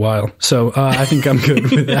for a little while. So I think I'm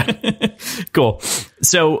good with that. Cool.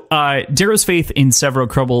 So Darrow's faith in Severo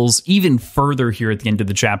crumbles even further here at the end of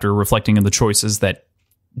the chapter, reflecting on the choices that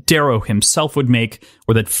Darrow himself would make,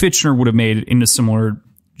 or that Fitchner would have made in a similar,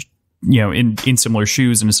 in similar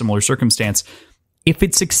shoes, in a similar circumstance. If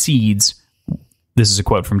it succeeds, this is a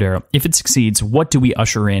quote from Darrow, if it succeeds, what do we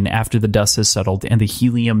usher in after the dust has settled and the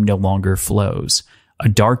helium no longer flows? A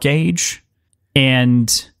dark age?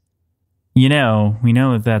 And we know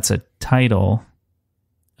that that's a title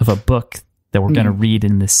of a book that we're going to read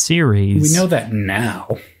in the series. We know that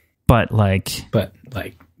now, but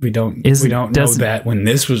we don't know that when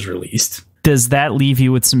this was released. Does that leave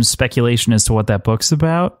you with some speculation as to what that book's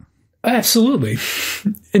about? Absolutely,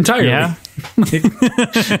 entirely. Yeah,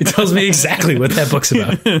 it tells me exactly what that book's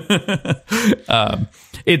about.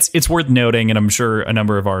 It's worth noting, and I'm sure a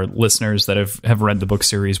number of our listeners that have read the book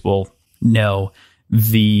series will know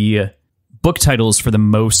the book titles for the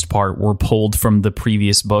most part were pulled from the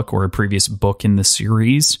previous book or a previous book in the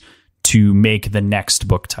series to make the next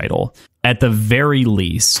book title. At the very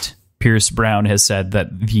least, Pierce Brown has said that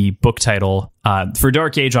the book title for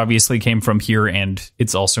Dark Age obviously came from here, and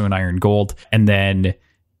it's also in Iron Gold. And then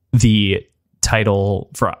the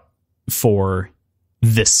title for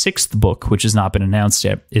the sixth book, which has not been announced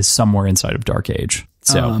yet, is somewhere inside of Dark Age.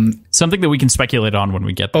 So something that we can speculate on when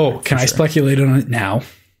we get there. Oh, can I speculate on it now?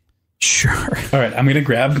 Sure. All right, I'm going to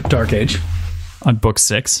grab Dark Age. On book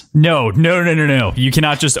 6? No. You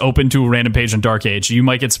cannot just open to a random page on Dark Age. You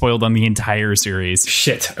might get spoiled on the entire series.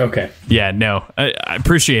 Shit. Okay. Yeah, no. I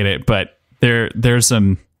appreciate it, but there's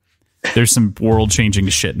some world-changing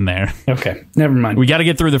shit in there. Okay. Never mind. We got to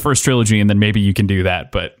get through the first trilogy, and then maybe you can do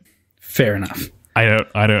that, but... Fair enough. I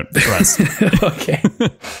don't trust. Okay.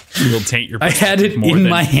 You'll taint your... I had it in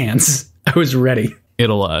my hands. I was ready.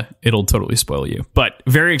 It'll totally spoil you. But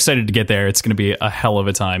very excited to get there. It's going to be a hell of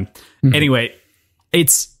a time. Mm-hmm. Anyway,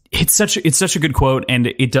 it's such a good quote, and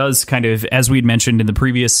it does kind of, as we'd mentioned in the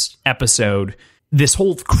previous episode, this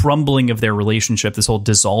whole crumbling of their relationship, this whole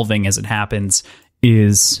dissolving as it happens,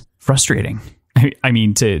 is frustrating. I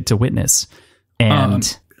mean, to witness.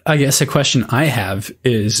 And I guess a question I have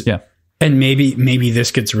is, yeah, and maybe this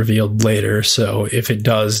gets revealed later, so if it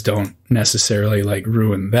does, don't necessarily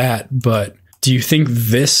ruin that, but do you think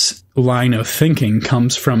this line of thinking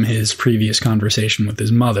comes from his previous conversation with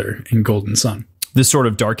his mother in Golden Sun? This sort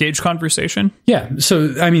of Dark Age conversation? Yeah.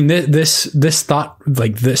 So, I mean, this thought,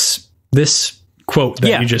 this quote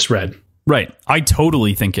that you just read. Right. I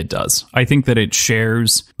totally think it does. I think that it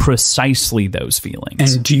shares precisely those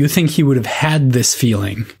feelings. And do you think he would have had this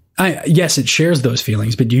feeling? Yes, it shares those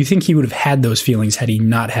feelings, but do you think he would have had those feelings had he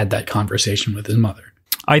not had that conversation with his mother?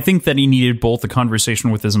 I think that he needed both the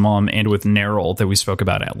conversation with his mom and with Neryl that we spoke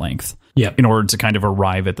about at length in order to kind of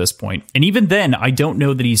arrive at this point. And even then, I don't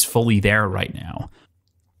know that he's fully there right now.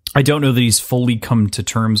 I don't know that he's fully come to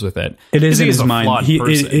terms with it. It is in his mind.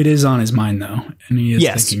 It is on his mind, though, and he is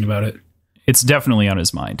thinking about it. It's definitely on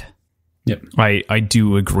his mind. Yep. I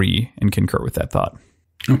do agree and concur with that thought.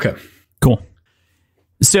 Okay. Cool.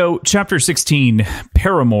 So, Chapter 16,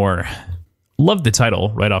 Paramore. Love the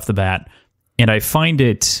title right off the bat. And I find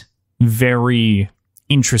it very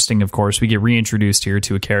interesting, of course. We get reintroduced here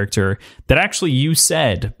to a character that actually you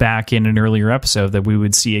said back in an earlier episode that we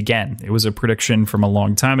would see again. It was a prediction from a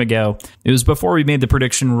long time ago. It was before we made the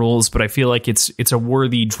prediction rules, but I feel like it's a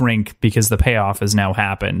worthy drink because the payoff has now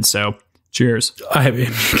happened. So, cheers.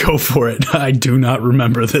 Go for it. I do not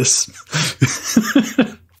remember this.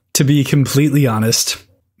 To be completely honest,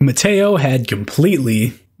 Mateo had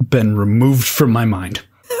completely been removed from my mind.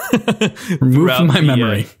 Removed from my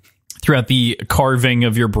memory. Throughout the carving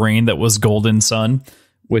of your brain that was Golden Sun,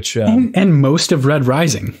 which... and most of Red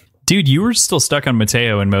Rising. Dude, you were still stuck on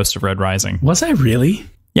Mateo in most of Red Rising. Was I really?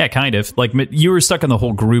 Yeah, kind of. Like, you were stuck on the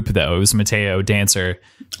whole group, though. It was Mateo, Dancer.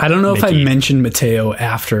 I don't know if I mentioned Mateo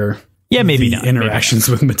after maybe the interactions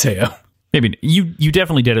with Mateo. Maybe you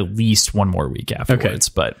definitely did at least one more week afterwards,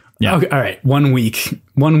 but yeah. Okay, all right. 1 week.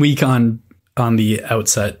 1 week on the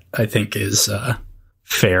outset, I think is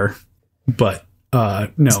fair. But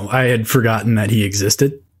no, I had forgotten that he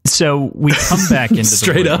existed. So we come back into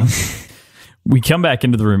straight the room. up. We come back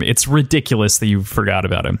into the room. It's ridiculous that you forgot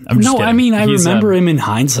about him. I'm just kidding. I mean, I remember him in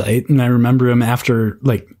hindsight, and I remember him after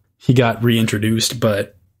he got reintroduced,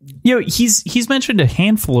 but he's mentioned a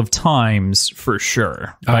handful of times for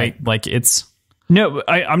sure, right? Like it's no,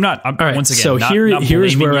 I'm not. All right, once again, so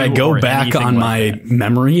here's where I go back on my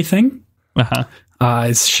memory thing.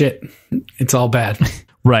 It's shit. It's all bad.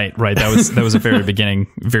 Right. That was a very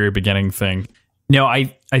beginning thing. No,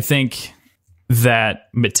 I think that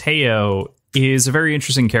Mateo is a very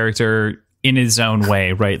interesting character in his own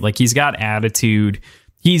way, right? Like he's got attitude.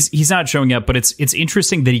 He's not showing up, but it's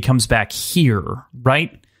interesting that he comes back here,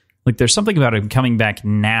 right? Like there's something about him coming back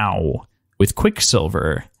now with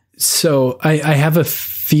Quicksilver. So I have a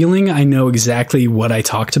feeling I know exactly what I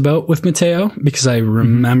talked about with Mateo because I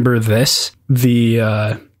remember this.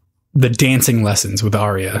 The dancing lessons with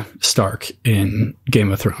Arya Stark in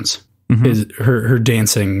Game of Thrones is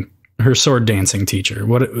her sword dancing teacher.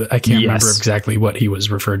 I can't remember exactly what he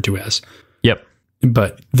was referred to as. Yep.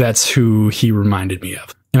 But that's who he reminded me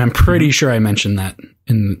of. And I'm pretty sure I mentioned that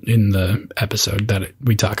in the episode that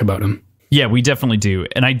we talk about him. Yeah, we definitely do.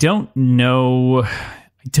 And I don't know.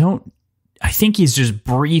 I think he's just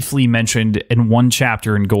briefly mentioned in one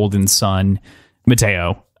chapter in Golden Sun,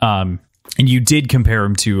 Mateo. And you did compare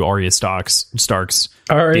him to Arya Stark's.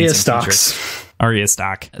 Arya Stark's. Arya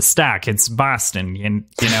Stark. Stack. It's Boston, and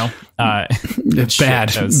it's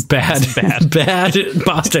bad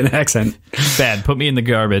Boston accent. Bad. Put me in the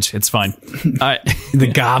garbage. It's fine.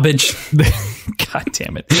 The garbage. God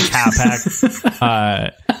damn it. The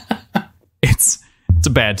pack. It's a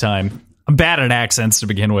bad time. I'm bad at accents to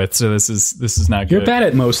begin with, so this is not good. You're bad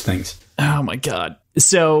at most things. Oh my God.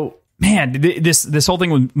 So. Man, this whole thing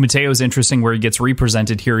with Mateo is interesting where he gets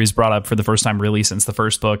represented here. He's brought up for the first time really since the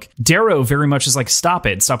first book. Darrow very much is like, stop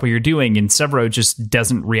what you're doing. And Severo just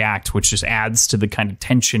doesn't react, which just adds to the kind of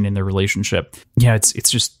tension in their relationship. Yeah, it's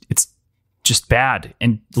just bad.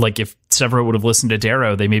 And like if Severo would have listened to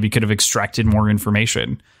Darrow, they maybe could have extracted more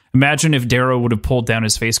information. Imagine if Darrow would have pulled down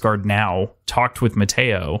his face guard now, talked with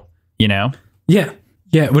Mateo, Yeah,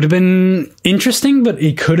 it would have been interesting, but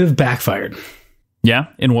it could have backfired. Yeah?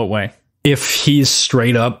 In what way? If he's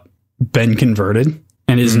straight up been converted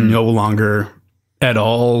and is no longer at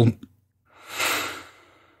all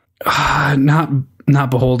not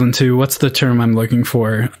beholden to, what's the term I'm looking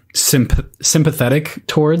for? Sympathetic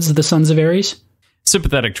towards the Sons of Ares?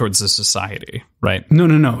 Sympathetic towards the society, right?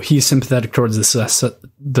 No. He's sympathetic towards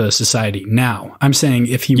the society now. I'm saying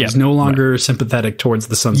if he was no longer sympathetic towards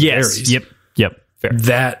the Sons of Ares. Yep. Fair.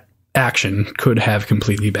 That action could have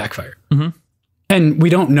completely backfired. Mm-hmm. And we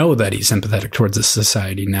don't know that he's sympathetic towards the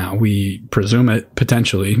society now. We presume it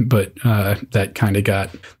potentially, but that kind of got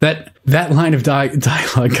that line of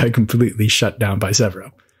dialogue got completely shut down by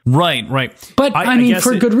Severo. Right. But I mean,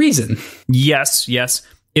 for good reason. Yes.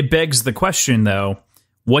 It begs the question, though.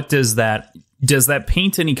 What does that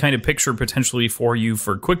paint any kind of picture potentially for you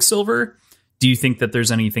for Quicksilver? Do you think that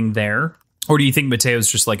there's anything there, or do you think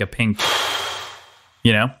Mateo's just like a pink?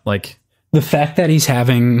 Like. The fact that he's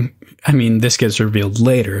having, this gets revealed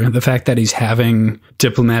later, the fact that he's having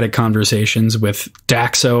diplomatic conversations with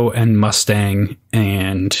Daxo and Mustang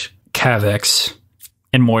and Cavex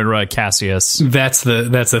And Moira, Cassius. That's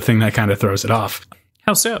the thing that kind of throws it off.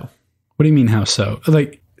 How so? What do you mean, how so?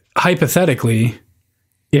 Like, hypothetically,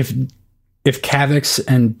 if Kavix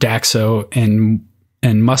and Daxo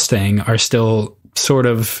and Mustang are still sort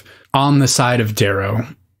of on the side of Darrow,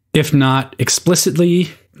 if not explicitly,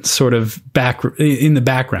 sort of in the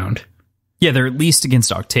background. Yeah, they're at least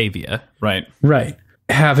against Octavia, right? Right.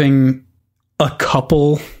 Having a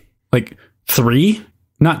couple, like 3,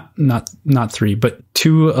 not 3, but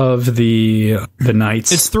 2 of the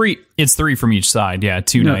knights. It's 3 from each side. Yeah,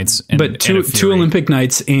 2 knights, but two Olympic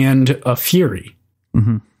knights and a Fury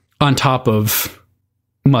on top of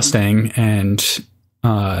Mustang and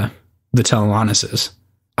the Telenonuses.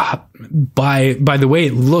 By the way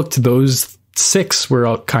it looked, those 6 were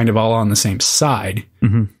all on the same side,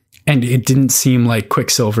 and it didn't seem like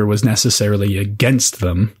Quicksilver was necessarily against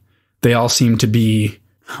them. They all seemed to be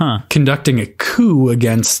conducting a coup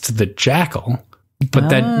against the Jackal, but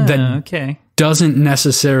that doesn't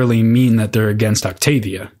necessarily mean that they're against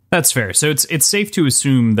Octavia. That's fair. So it's safe to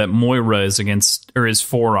assume that Moira is against or is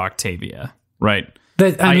for Octavia, right?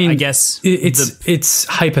 I guess it's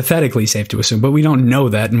hypothetically safe to assume, but we don't know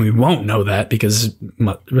that, and we won't know that because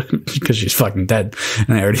she's fucking dead,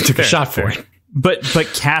 and I already took a shot for it. But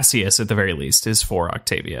Cassius, at the very least, is for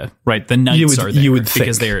Octavia, right? The knights are there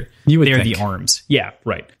because they're the arms. Yeah,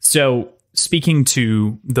 right. So speaking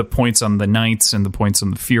to the points on the knights and the points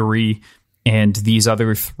on the Fury and these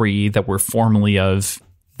other 3 that were formerly of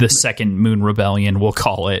the Second Moon Rebellion, we'll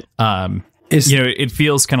call it. It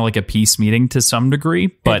feels kind of like a peace meeting to some degree,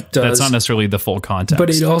 but that's not necessarily the full context. But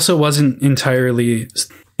it also wasn't entirely.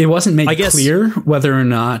 It wasn't made clear whether or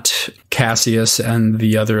not Cassius and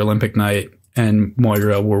the other Olympic Knight and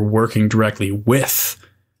Moira were working directly with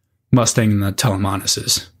Mustang and the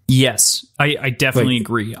Telenonuses. Yes, I definitely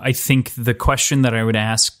agree. I think the question that I would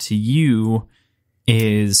ask to you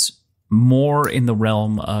is more in the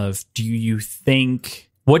realm of, do you think,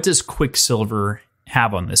 what does Quicksilver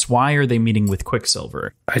have on this? Why are they meeting with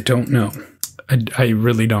Quicksilver? I don't know. I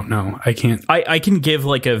really don't know. I can't. I can give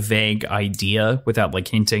like a vague idea without like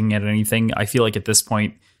hinting at anything. I feel like at this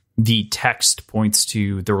point, the text points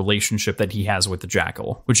to the relationship that he has with the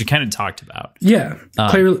Jackal, which you kind of talked about. Yeah,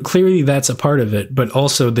 clearly that's a part of it, but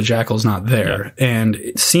also the Jackal's not there. Yeah.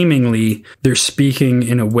 And seemingly they're speaking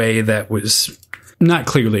in a way that was not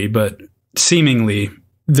clearly, but seemingly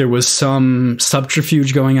there was some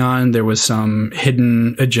subterfuge going on. There was some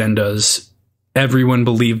hidden agendas. Everyone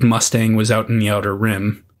believed Mustang was out in the Outer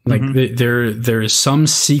Rim. Like there is some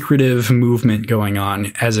secretive movement going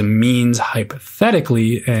on as a means,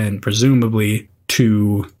 hypothetically and presumably,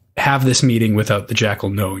 to have this meeting without the Jackal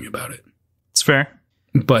knowing about it. It's fair.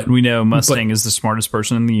 But we know Mustang is the smartest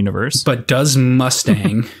person in the universe. But does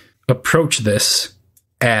Mustang approach this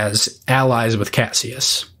as allies with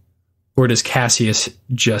Cassius? Or does Cassius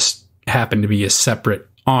just happen to be a separate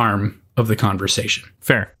arm of the conversation?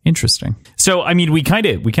 Fair. Interesting. So, I mean, we kind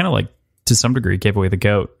of like, to some degree, gave away the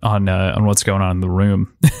goat on what's going on in the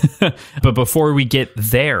room. But before we get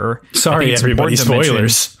there, sorry, everybody,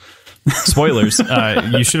 spoilers. Spoilers.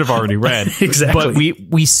 You should have already read. Exactly.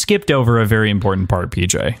 But we skipped over a very important part,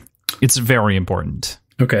 PJ. It's very important.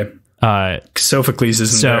 Okay. Sophocles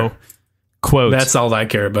isn't there. Quote. That's all I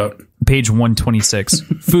care about. Page 126.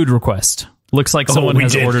 Food request. Looks like someone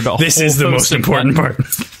has ordered a This is the most important part.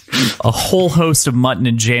 A whole host of mutton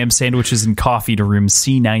and jam sandwiches and coffee to room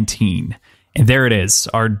C19. And there it is,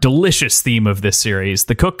 our delicious theme of this series.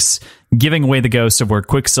 The cooks giving away the ghost of where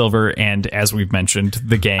Quicksilver and, as we've mentioned,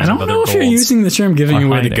 the gang of other I don't know if you're using the term giving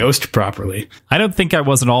away the ghost properly. I don't think I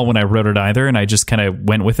was at all when I wrote it either, and I just kind of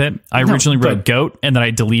went with it. I originally wrote goat, and then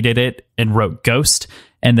I deleted it and wrote ghost,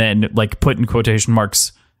 and then like put in quotation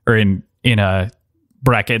marks, or in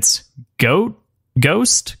brackets,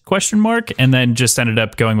 ghost question mark, and then just ended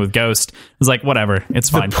up going with ghost. I was like, whatever, it's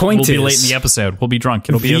fine. We'll be late in the episode, we'll be drunk,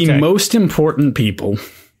 it'll be okay. The most important people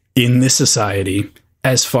in this society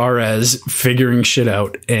as far as figuring shit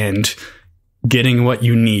out and getting what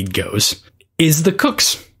you need goes is the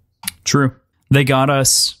cooks. True. They got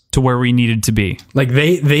us to where we needed to be. Like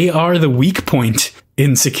they are the weak point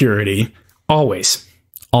in security always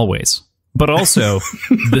but also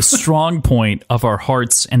the strong point of our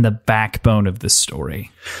hearts and the backbone of this story.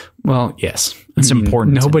 Well, yes. It's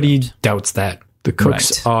important. Nobody doubts that. The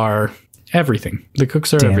cooks are everything. The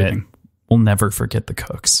cooks are everything. We'll never forget the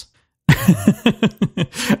cooks.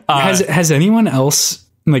 Has anyone else,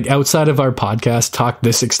 like outside of our podcast, talked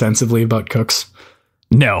this extensively about cooks?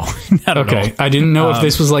 No, not at all. I didn't know if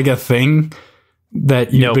this was like a thing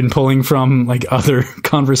that you've been pulling from like other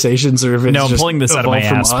conversations, or if it's I'm pulling this out of my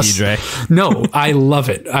ass, PJ. No, I love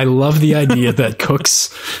it. I love the idea that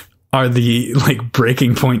cooks are the like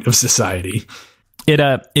breaking point of society.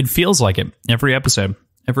 It feels like it every episode.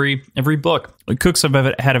 Every book, cooks have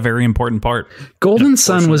had a very important part. Golden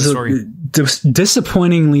Sun was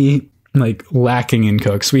disappointingly like lacking in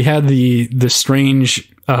cooks. We had the strange,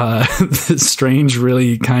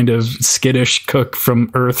 really kind of skittish cook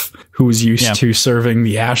from Earth who was used to serving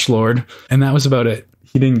the Ash Lord, and that was about it.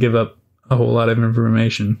 He didn't give up a whole lot of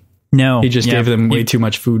information. No, he just gave them way too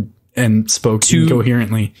much food and spoke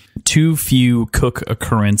incoherently. Too few cook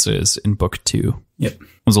occurrences in book 2. Yep.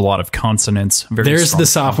 Was a lot of consonants. There's the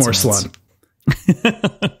sophomore slump.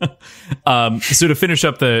 So to finish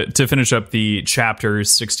up the chapter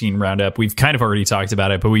 16 roundup, we've kind of already talked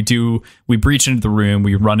about it, but we breach into the room,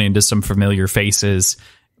 we run into some familiar faces: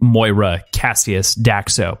 Moira, Cassius,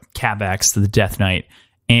 Daxo, Cabax, the Death Knight,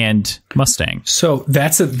 and Mustang. So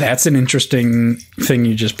that's an interesting thing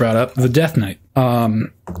you just brought up. The Death Knight.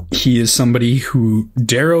 He is somebody who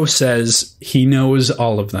Darrow says he knows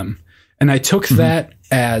all of them. And I took that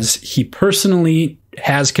as he personally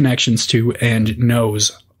has connections to and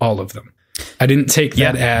knows all of them. I didn't take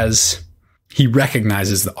that as he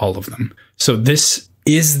recognizes all of them. So this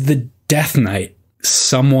is the Death Knight,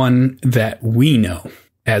 someone that we know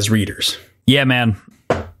as readers. Yeah, man.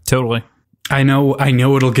 Totally. I know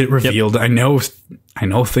it'll get revealed. Yep. I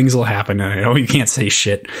know things will happen, and I know you can't say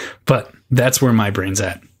shit, but that's where my brain's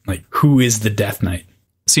at. Like, who is the Death Knight?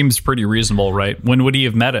 Seems pretty reasonable, right? When would he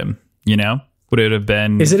have met him? You know, would it have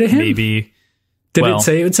been? Is it a him? Maybe. Did it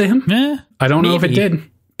say it would say him? I don't know if it did,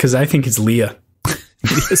 because I think it's Leah.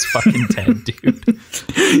 Leah's fucking dead, dude.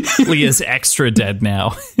 Leah's extra dead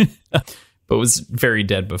now, but was very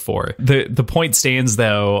dead before. The point stands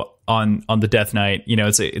though on the Death Knight. You know,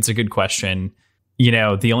 it's a good question. You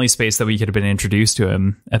know, the only space that we could have been introduced to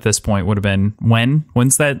him at this point would have been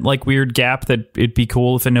when's that like weird gap that it'd be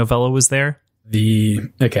cool if a novella was there? The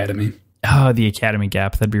Academy. Oh, the Academy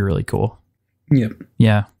gap. That'd be really cool. Yep.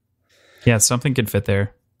 Yeah. Yeah, something could fit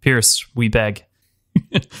there. Pierce, we beg.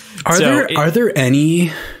 Are there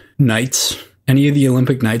any knights, any of the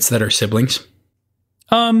Olympic knights that are siblings?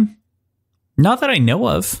 Not that I know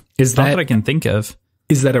of. Not that I can think of.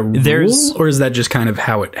 Is that a rule, or is that just kind of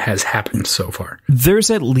how it has happened so far?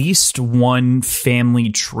 There's at least one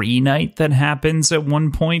family tree knight that happens at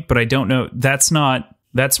one point, but I don't know. That's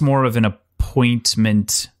more of an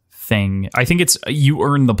appointment thing. I think it's you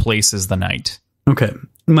earn the place as the knight. Okay.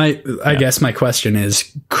 I guess my question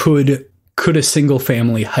is, could a single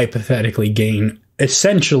family hypothetically gain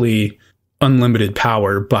essentially unlimited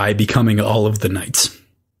power by becoming all of the knights?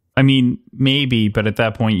 I mean, maybe, but at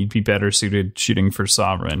that point you'd be better suited shooting for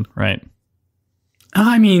sovereign, right?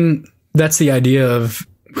 I mean, that's the idea of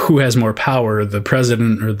who has more power, the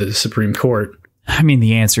president or the Supreme Court. I mean,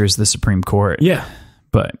 the answer is the Supreme Court. Yeah.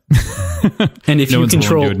 But and if you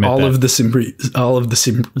control all of the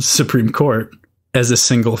Supreme Court as a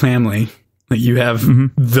single family, like you have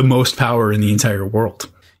the most power in the entire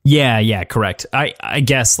world. Yeah, correct. I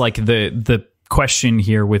guess like the question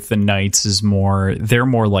here with the knights is they're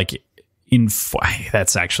more like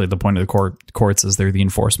that's actually the point of the courts is they're the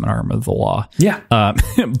enforcement arm of the law. Yeah. But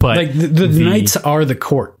like the knights are the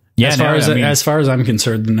court. Yeah, as far as I'm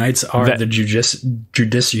concerned, the knights are the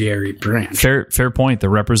judiciary branch. Fair point. They're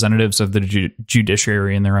representatives of the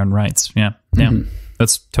judiciary in their own rights. Yeah.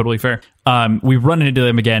 That's totally fair. We run into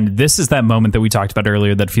them again. This is that moment that we talked about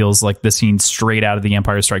earlier that feels like the scene straight out of The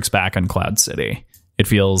Empire Strikes Back on Cloud City. It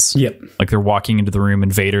feels like they're walking into the room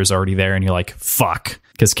and Vader's already there, and you're like, fuck,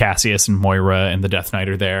 because Cassius and Moira and the Death Knight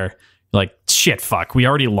are there. You're like, shit, fuck, we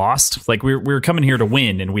already lost. Like we were coming here to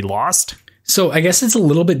win and we lost. So I guess it's a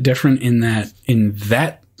little bit different in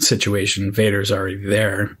that situation, Vader's already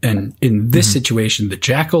there. And in this situation, the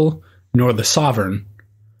Jackal nor the Sovereign,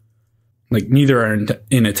 like neither are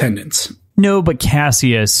in attendance. No, but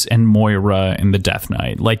Cassius and Moira and the Death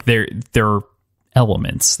Knight, like there are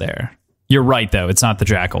elements there. You're right, though. It's not the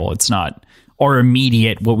Jackal. It's not our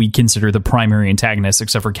immediate, what we consider the primary antagonist,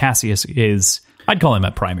 except for Cassius I'd call him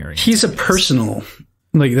a primary. He's a personal,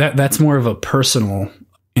 like that's more of a personal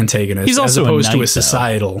antagonist. He's also as opposed a knight, to a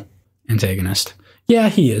societal antagonist. Yeah,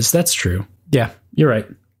 he is. That's true. Yeah, you're right.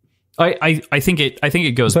 I think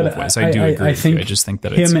it goes both ways. I do agree with you. I just think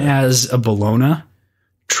that him as a Bologna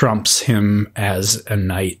trumps him as a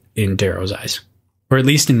knight in Darrow's eyes, or at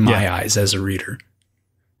least in my eyes as a reader.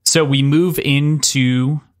 So we move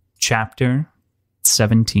into chapter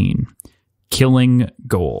 17, Killing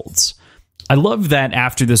Golds. I love that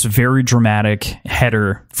after this very dramatic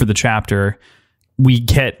header for the chapter, we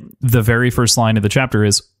get the very first line of the chapter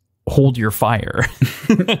is hold your fire.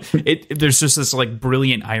 There's just this like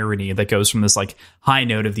brilliant irony that goes from this like high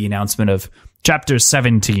note of the announcement of chapter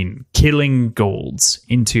 17, killing golds,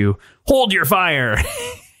 into hold your fire.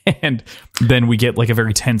 And then we get like a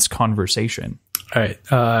very tense conversation. All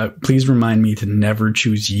right. Please remind me to never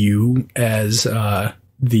choose you as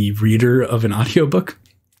the reader of an audiobook.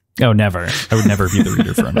 Oh, never. I would never be the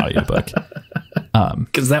reader for an audiobook.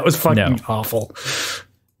 Because that was fucking awful.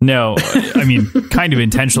 No, I mean, kind of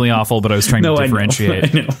intentionally awful, but I was trying to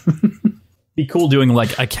differentiate. I know. Be cool doing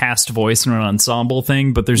like a cast voice in an ensemble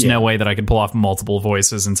thing, but there's no way that I could pull off multiple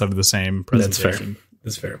voices instead of the same presentation.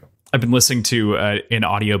 That's fair. I've been listening to an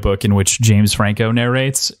audiobook in which James Franco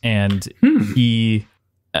narrates, and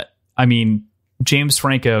James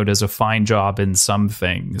Franco does a fine job in some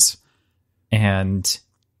things, and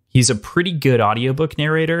he's a pretty good audiobook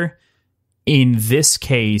narrator. In this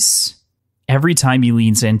case, every time he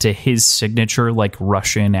leans into his signature, like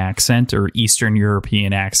Russian accent or Eastern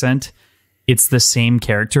European accent, it's the same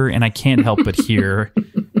character, and I can't help but hear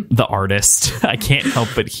the artist. I can't help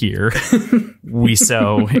but hear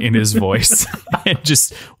Wiseau in his voice and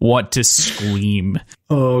just want to scream.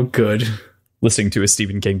 Oh, good. Listening to a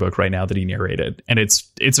Stephen King book right now that he narrated, and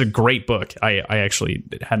it's a great book. I actually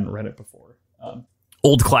hadn't read it before.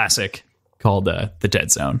 Old classic called The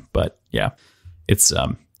Dead Zone, but yeah, it's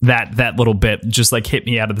that little bit just like hit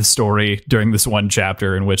me out of the story during this one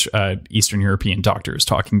chapter in which Eastern European doctor is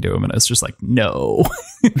talking to him, and it's just like, no,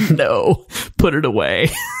 no, put it away.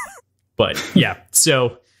 But yeah,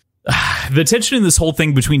 so the tension in this whole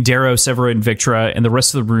thing between Darrow, Severo, and Victra and the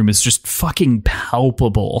rest of the room is just fucking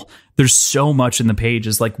palpable. There's so much in the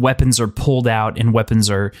pages, like weapons are pulled out, and weapons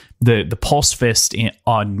are the pulse fist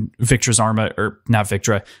on Victra's armor, or not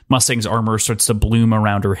Victra, Mustang's armor starts to bloom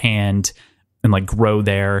around her hand and like grow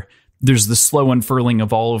there. There's the slow unfurling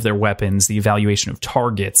of all of their weapons, the evaluation of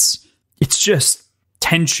targets. It's just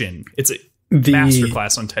tension. It's a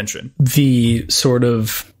masterclass on tension. The sort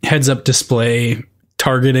of heads up display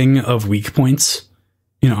targeting of weak points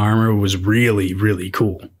in armor was really, really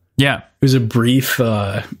cool. Yeah. It was a brief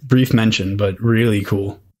mention, but really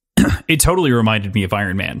cool. It totally reminded me of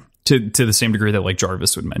Iron Man to the same degree that like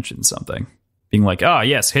Jarvis would mention something. Being like,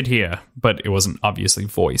 yes, hit here. But it wasn't obviously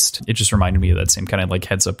voiced. It just reminded me of that same kind of like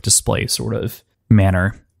heads up display sort of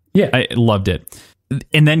manner. Yeah. I loved it.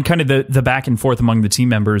 And then kind of the back and forth among the team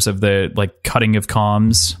members of the like cutting of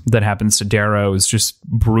comms that happens to Darrow is just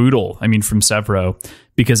brutal. I mean, from Severo,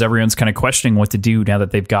 because everyone's kind of questioning what to do now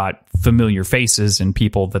that they've got familiar faces and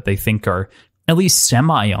people that they think are at least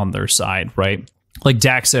semi on their side, right? Like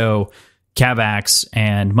Daxo, Cavax,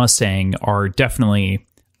 and Mustang are definitely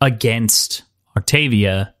against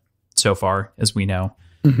Octavia so far, as we know,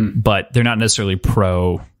 but they're not necessarily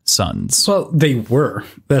pro Suns. Well, they were.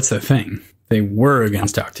 That's the thing. They were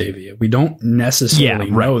against Octavia. We don't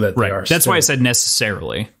necessarily know that they are. That's why I said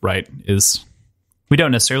necessarily, right? Is we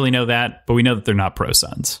don't necessarily know that, but we know that they're not pro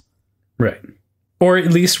Suns. Right. Or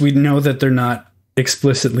at least we know that they're not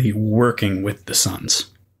explicitly working with the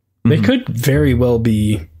Suns. They could very well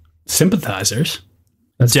be sympathizers.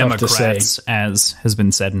 That's Democrats, tough to say. as has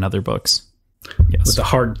been said in other books. Yes. With the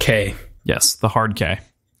hard K. Yes, the hard K.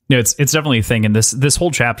 No, it's definitely a thing, and this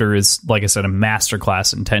whole chapter is, like I said, a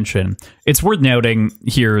masterclass in tension. It's worth noting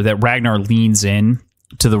here that Ragnar leans in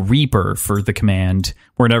to the Reaper for the command,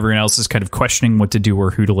 where everyone else is kind of questioning what to do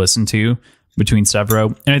or who to listen to between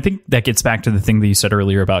Severo. And I think that gets back to the thing that you said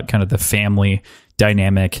earlier about kind of the family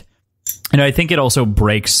dynamic. And I think it also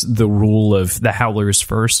breaks the rule of the Howlers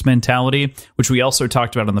first mentality, which we also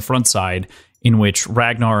talked about on the front side, in which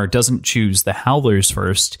Ragnar doesn't choose the Howlers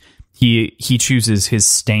first. He chooses his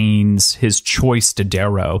stains, his choice to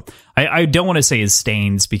Darrow. I don't want to say his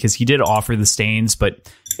stains, because he did offer the stains,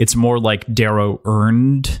 but it's more like Darrow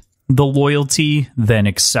earned the loyalty than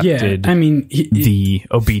accepted the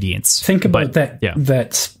obedience. Think about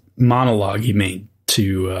that monologue he made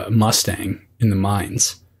to Mustang in the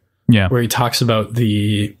mines. Yeah, where he talks about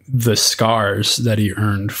the scars that he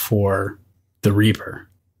earned for the Reaper.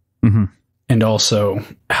 And also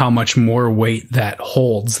how much more weight that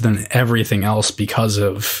holds than everything else because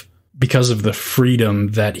of the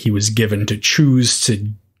freedom that he was given to choose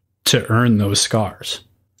to earn those scars,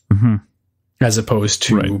 as opposed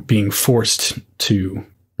to being forced to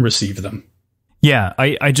receive them. Yeah,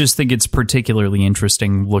 I just think it's particularly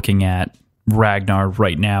interesting looking at Ragnar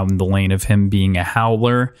right now in the lane of him being a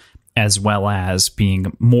Howler, as well as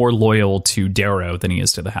being more loyal to Darrow than he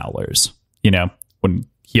is to the Howlers. You know, when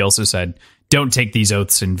he also said, don't take these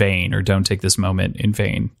oaths in vain, or don't take this moment in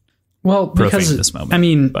vain. Well, because this moment. I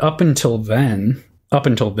mean, up until then, up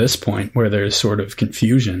until this point where there's sort of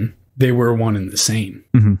confusion, they were one and the same.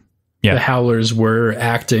 Mm-hmm. Yeah. The Howlers were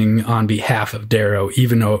acting on behalf of Darrow,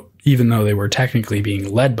 even though they were technically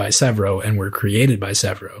being led by Severo and were created by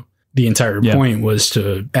Severo. The entire point was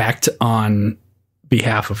to act on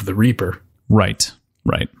behalf of the Reaper. Right.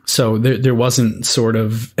 So there wasn't sort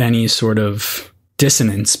of any sort of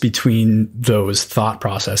dissonance between those thought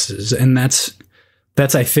processes. And that's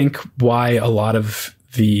I think why a lot of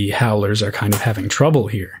the Howlers are kind of having trouble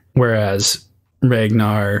here. Whereas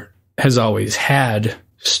Ragnar has always had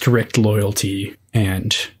strict loyalty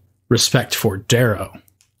and respect for Darrow.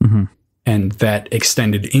 Mm-hmm. And that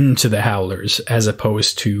extended into the Howlers as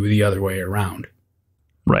opposed to the other way around.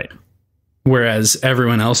 Right. Whereas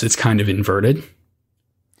everyone else, it's kind of inverted,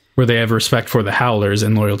 where they have respect for the Howlers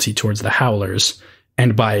and loyalty towards the Howlers,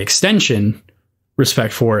 and by extension,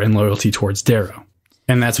 respect for and loyalty towards Darrow.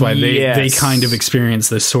 And that's why they kind of experience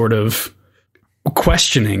this sort of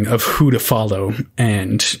questioning of who to follow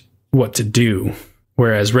and what to do.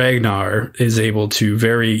 Whereas Ragnar is able to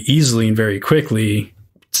very easily and very quickly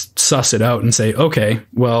suss it out and say, okay,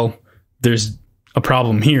 well, there's a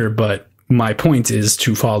problem here, but my point is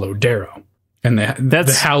to follow Darrow. And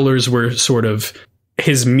the Howlers were sort of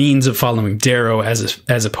his means of following Darrow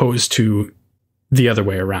as opposed to the other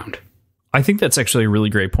way around. I think that's actually a really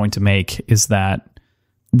great point to make, is that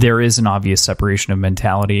there is an obvious separation of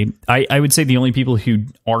mentality. I would say the only people who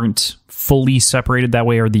aren't fully separated that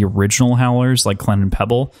way are the original Howlers, like Clem and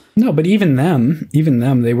Pebble. No, but even them,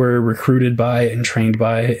 they were recruited by and trained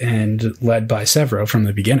by and led by Severo from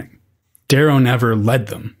the beginning. Darrow never led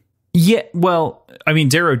them. Yeah, well, I mean,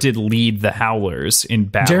 Darrow did lead the Howlers in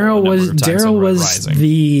battle. Darrow was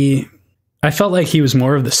I felt like he was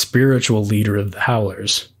more of the spiritual leader of the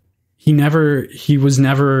Howlers. He was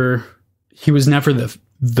never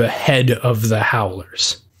the head of the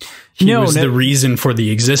Howlers. He was the reason for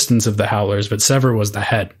the existence of the Howlers, but Severo was the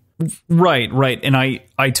head. Right. And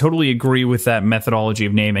I totally agree with that methodology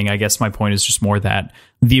of naming. I guess my point is just more that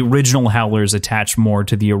the original Howlers attach more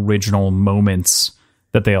to the original moments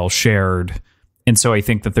that they all shared. And so I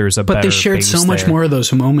think that there's a better But they shared so much more of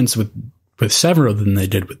those moments with Severo than they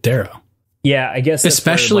did with Darrow. Yeah, I guess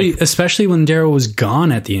especially when Darrow was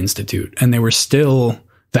gone at the Institute and they were still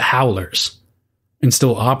the Howlers and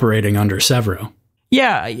still operating under Severo.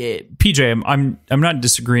 Yeah, PJ, I'm not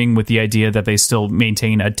disagreeing with the idea that they still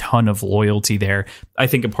maintain a ton of loyalty there. I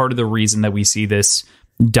think a part of the reason that we see this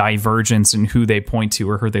divergence in who they point to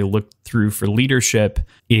or who they look through for leadership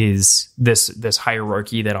is this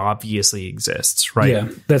hierarchy that obviously exists, right? Yeah,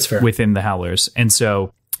 that's fair. Within the Howlers. And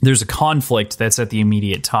so there's a conflict that's at the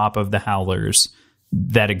immediate top of the Howlers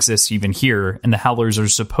that exists even here. And the Howlers are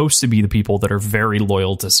supposed to be the people that are very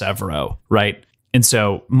loyal to Severo, right? And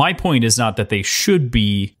so my point is not that they should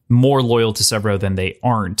be more loyal to Severo than they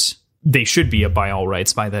aren't. They should be by all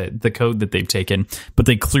rights, by the code that they've taken, but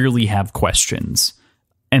they clearly have questions.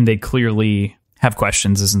 And they clearly have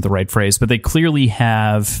questions isn't the right phrase, but they clearly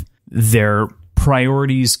have their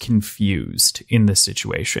priorities confused in this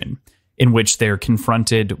situation, in which they're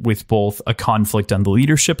confronted with both a conflict on the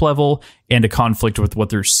leadership level and a conflict with what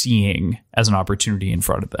they're seeing as an opportunity in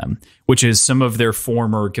front of them, which is some of their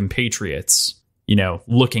former compatriots,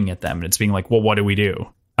 looking at them and it's being like, well, what do we do?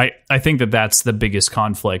 I think that that's the biggest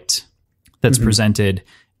conflict that's presented.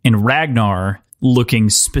 And Ragnar, looking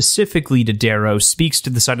specifically to Darrow, speaks to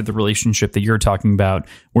the side of the relationship that you're talking about,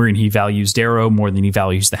 wherein he values Darrow more than he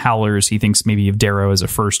values the Howlers. He thinks maybe of Darrow as a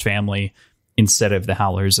first family instead of the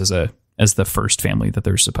Howlers as the first family that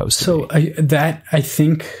they're supposed to be. I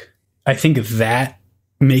think that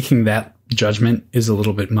making that judgment is a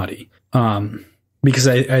little bit muddy. Because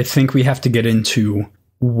I think we have to get into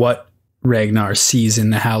what Ragnar sees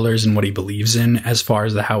in the Howlers and what he believes in as far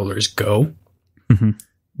as the Howlers go. Mm-hmm.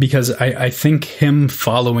 Because I think him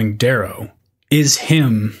following Darrow is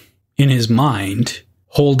him in his mind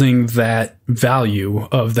holding that value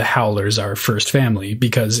of the Howlers, our first family,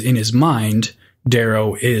 because in his mind,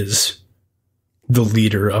 Darrow is the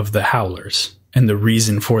leader of the Howlers and the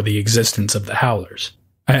reason for the existence of the Howlers.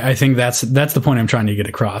 I think that's the point I'm trying to get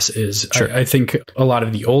across is sure. I think a lot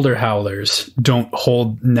of the older Howlers don't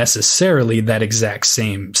hold necessarily that exact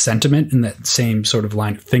same sentiment and that same sort of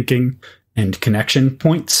line of thinking and connection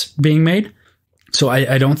points being made. So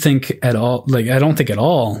I don't think at all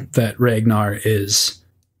that Ragnar is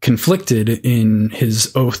conflicted in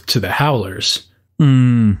his oath to the Howlers.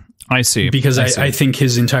 I see. Because I think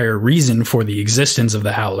his entire reason for the existence of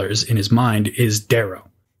the Howlers in his mind is Darrow.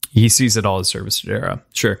 He sees it all as service to Darrow.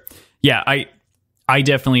 Sure. Yeah, I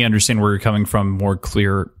definitely understand where you're coming from more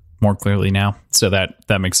clearly now. So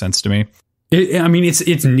that makes sense to me. I mean, it's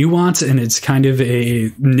nuanced and it's kind of a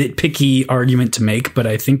nitpicky argument to make, but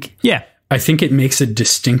I think it makes a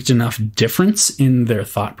distinct enough difference in their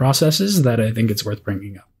thought processes that I think it's worth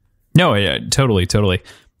bringing up. No, yeah, totally.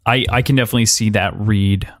 I can definitely see that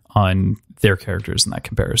read on their characters in that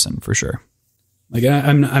comparison for sure. Like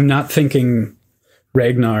I'm not thinking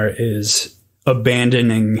Ragnar is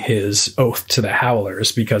abandoning his oath to the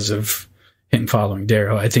Howlers because of him following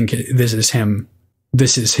Darrow. I think this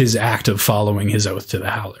is his act of following his oath to the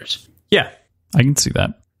Howlers. Yeah, I can see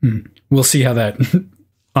that. We'll see how that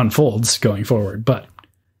unfolds going forward, but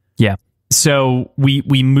yeah. So we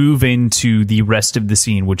move into the rest of the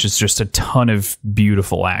scene, which is just a ton of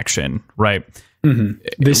beautiful action, right? Mm-hmm.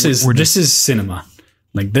 This is cinema.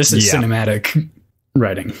 Like, this is cinematic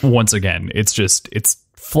writing. Once again, it's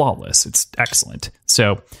flawless. It's excellent.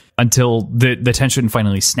 So until the tension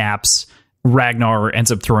finally snaps, Ragnar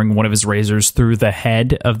ends up throwing one of his razors through the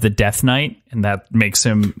head of the Death Knight, and that makes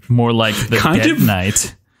him more like the Dead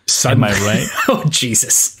Knight. Am I right? Oh,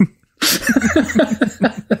 Jesus.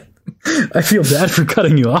 I feel bad for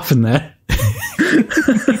cutting you off in that.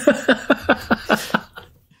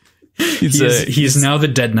 He's now the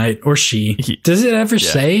Dead Knight, or she. Does it ever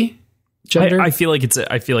say gender? I feel like it's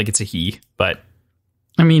a he, but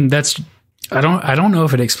I mean, I don't know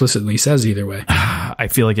if it explicitly says either way. I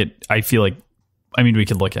mean, we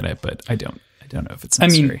could look at it, but I don't know if it's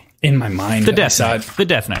necessary. I mean, in my mind, the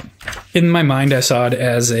Death Knight. In my mind, I saw it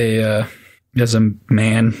as a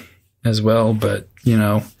man as well, but you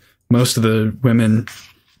know, most of the women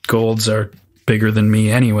golds are bigger than me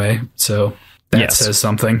anyway, so that says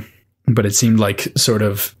something. But it seemed like sort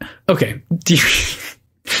of okay. Do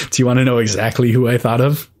you want to know exactly who I thought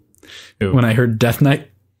of when I heard Death Knight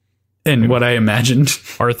and what I imagined?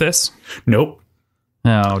 Arthas? Nope.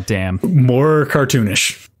 Oh, damn. More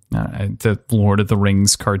cartoonish. The Lord of the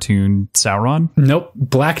Rings cartoon Sauron? Nope.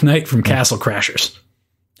 Black Knight from Castle Crashers.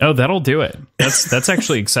 Oh, that'll do it. That's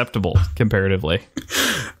actually acceptable comparatively.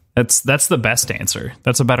 That's the best answer.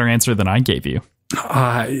 That's a better answer than I gave you.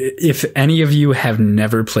 If any of you have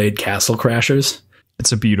never played Castle Crashers,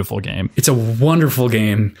 it's a beautiful game. It's a wonderful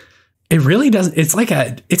game. It really doesn't. It's like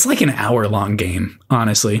an hour-long game,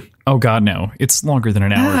 honestly. Oh God, no! It's longer than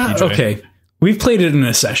an hour. PJ. Okay, we've played it in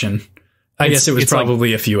a session. I guess it was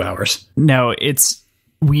probably a few hours. No,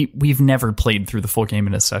 we've never played through the full game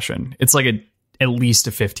in a session. It's like at least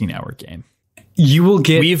a 15-hour game. You will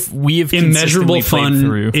get we've immeasurable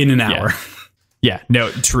fun in an hour. Yeah, no,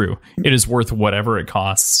 true. It is worth whatever it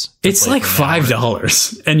costs. It's like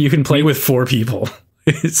 $5, and you can play with 4 people.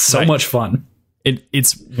 It's so much fun.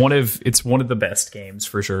 It's one of the best games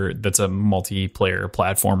for sure. That's a multiplayer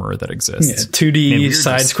platformer that exists. Yeah, 2D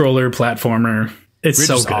side scroller platformer. It's we're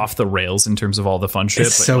so just good. Off the rails in terms of all the fun shit.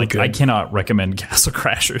 It's so good. I cannot recommend Castle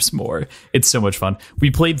Crashers more. It's so much fun.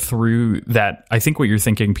 We played through that. I think what you're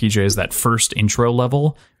thinking, PJ, is that first intro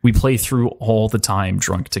level. We play through all the time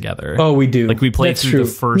drunk together. Oh, we do. Like we played through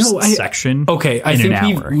the first section. Okay, I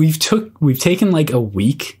think we've taken like a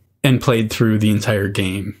week and played through the entire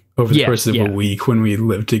game over the course of a week when we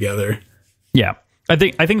lived together. Yeah, I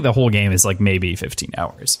think the whole game is like maybe 15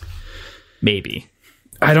 hours, maybe.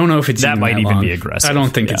 I don't know if it's that might even be aggressive. I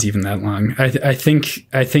don't think it's even that long. I think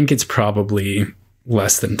it's probably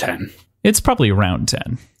less than 10. It's probably around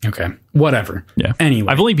 10. Okay, whatever. Yeah.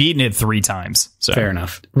 Anyway, I've only beaten it 3 times. So fair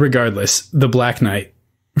enough. Regardless, the Black Knight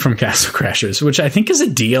from Castle Crashers, which I think is a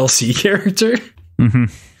DLC character. Mm-hmm.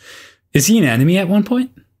 Is he an enemy at one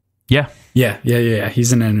point? Yeah. Yeah.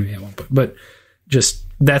 He's an enemy at one point, but just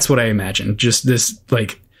that's what I imagined. Just this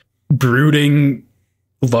like brooding,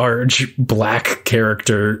 large black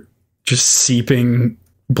character just seeping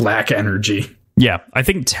black energy. Yeah, I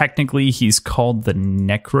think technically he's called the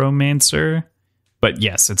Necromancer, but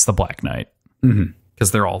yes, it's the Black Knight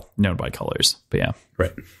because they're all known by colors. But yeah,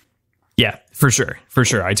 right. Yeah, for sure.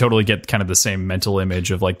 I totally get kind of the same mental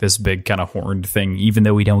image of like this big kind of horned thing, even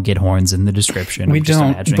though we don't get horns in the description. We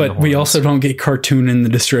don't, but we also don't get cartoon in the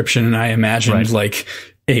description. And I imagined like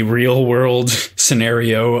a real world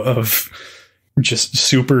scenario of just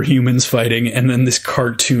superhumans fighting, and then this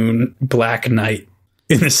cartoon Black Knight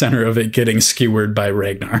in the center of it getting skewered by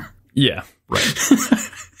Ragnar. Yeah, right.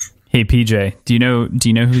 Hey PJ, do you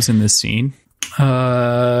know who's in this scene?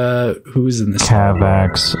 Who's in this?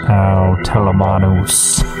 Cavax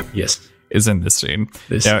Telemanus. Yes, is in this scene.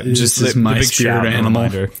 This is my big spirit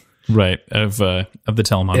animal, right? Of the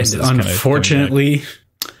Telemanus. And unfortunately,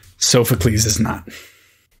 Sophocles is not.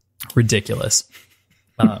 Ridiculous.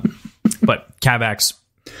 But Cavax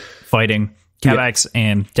fighting Cavax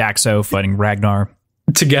and Daxo fighting Ragnar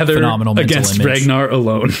together phenomenal against image. Ragnar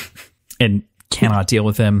alone. And cannot deal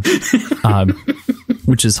with him,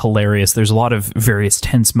 which is hilarious. There's a lot of various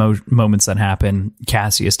tense moments that happen.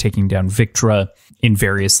 Cassius taking down Victra in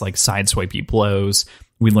various like sideswipey blows.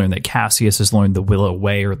 We learn that Cassius has learned the Willow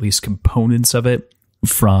Way, or at least components of it,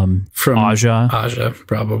 from Aja. Aja,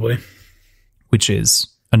 probably. Which is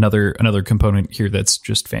another component here that's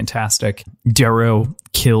just fantastic. Darrow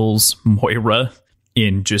kills Moira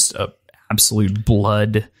in just a absolute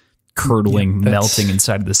blood curdling, melting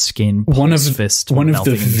inside of the skin. One of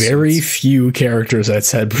the very few characters that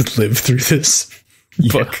said would live through this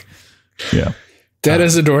book. Yeah. Dead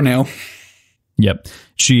as a doornail. Yep.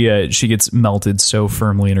 She gets melted so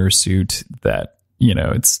firmly in her suit that, you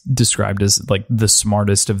know, it's described as like the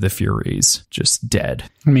smartest of the Furies, just dead.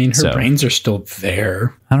 I mean, her brains are still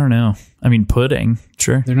there. I don't know. I mean, pudding,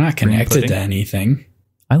 sure. They're not connected to anything.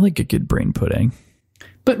 I like a good brain pudding.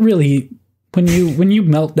 But really, when you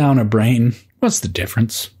melt down a brain, what's the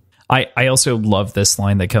difference? I also love this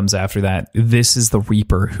line that comes after that. This is the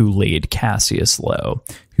Reaper who laid Cassius low,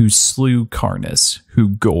 who slew Karnus, who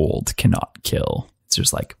gold cannot kill. It's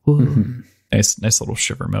just like, nice little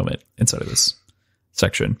shiver moment inside of this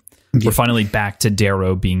section. Yeah. We're finally back to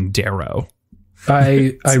Darrow being Darrow.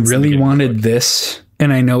 I really wanted this,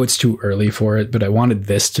 and I know it's too early for it, but I wanted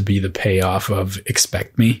this to be the payoff of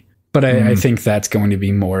Expect Me. But I think that's going to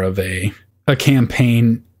be more of a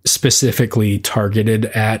campaign specifically targeted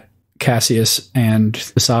at Cassius and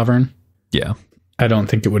the Sovereign. Yeah. I don't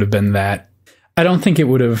think it would have been that. I don't think it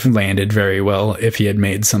would have landed very well if he had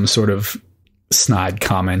made some sort of snide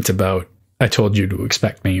comment about, I told you to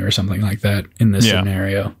expect me, or something like that in this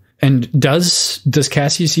scenario. And does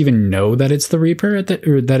Cassius even know that it's the Reaper or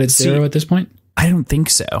that it's Darrow at this point? I don't think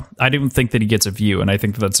so. I don't think that he gets a view, and I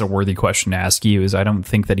think that's a worthy question to ask you, is I don't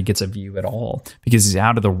think that he gets a view at all, because he's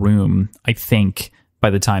out of the room, I think, by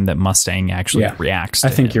the time that Mustang actually reacts to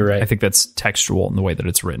him. I think you're right. I think that's textual in the way that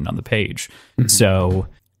it's written on the page. Mm-hmm. So,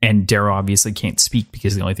 and Darrow obviously can't speak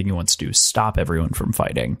because the only thing he wants to do is stop everyone from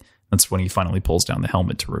fighting. That's when he finally pulls down the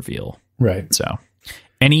helmet to reveal. Right. So,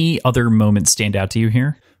 any other moments stand out to you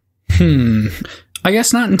here? I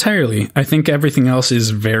guess not entirely. I think everything else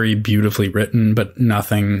is very beautifully written, but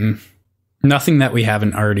nothing that we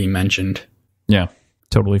haven't already mentioned. Yeah,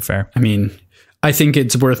 totally fair. I mean, I think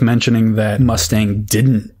it's worth mentioning that Mustang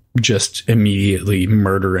didn't just immediately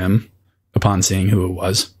murder him upon seeing who it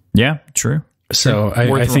was. Yeah, true. So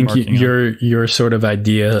I think your sort of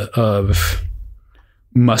idea of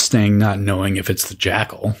Mustang not knowing if it's the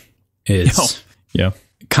Jackal is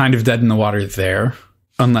kind of dead in the water there,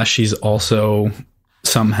 unless she's also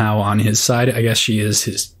somehow on his side. I guess she is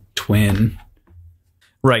his twin.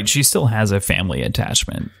 Right. She still has a family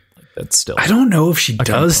attachment. That's still. I don't know if she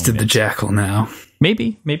does to the Jackal now.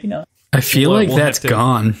 Maybe not. I feel like that's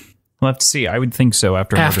gone. We'll have to see. I would think so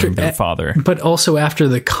after murdering their father. But also after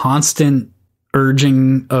the constant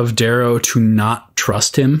urging of Darrow to not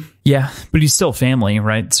trust him. Yeah, but he's still family,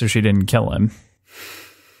 right? So she didn't kill him.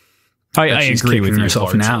 I agree with you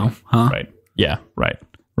herself now, huh? Right. Yeah, right.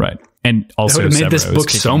 And also, that would have made this book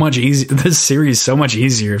so much easier. This series so much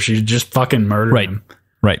easier if she just fucking murdered him.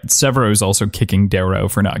 Right. Severo is also kicking Darrow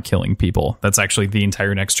for not killing people. That's actually the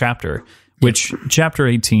entire next chapter, which chapter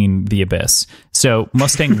 18, The Abyss. So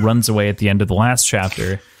Mustang runs away at the end of the last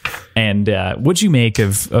chapter. And what'd you make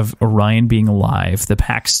of Orion being alive, the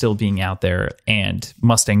pack still being out there, and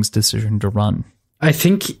Mustang's decision to run? I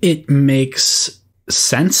think it makes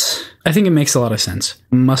sense. I think it makes a lot of sense.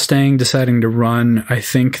 Mustang deciding to run. I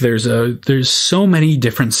think there's so many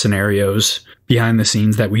different scenarios behind the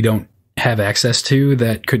scenes that we don't have access to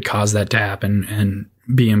that could cause that to happen and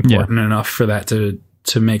be important enough for that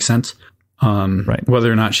to make sense. Right.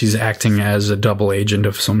 Whether or not she's acting as a double agent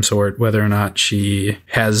of some sort, whether or not she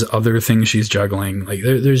has other things she's juggling. Like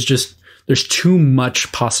there's too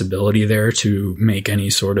much possibility there to make any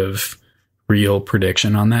sort of real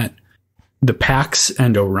prediction on that. The Pax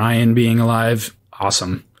and Orion being alive,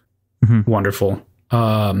 awesome. Mm-hmm. Wonderful.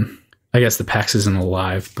 I guess the Pax isn't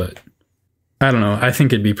alive, but I don't know. I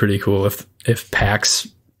think it'd be pretty cool if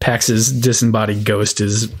Pax's disembodied ghost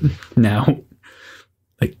is now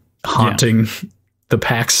like haunting the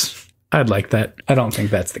Pax. I'd like that. I don't think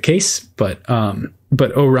that's the case, but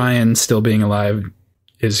Orion still being alive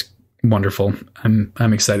is wonderful.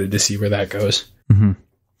 I'm excited to see where that goes. Mm-hmm.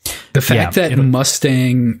 The fact that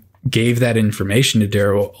Mustang gave that information to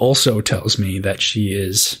Darrow also tells me that she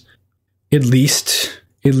is at least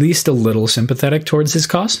a little sympathetic towards his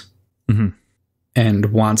cause. Mm-hmm. And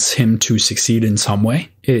wants him to succeed in some way.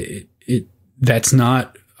 That's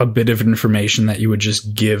not a bit of information that you would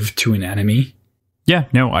just give to an enemy. Yeah,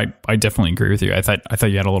 no, I definitely agree with you. I thought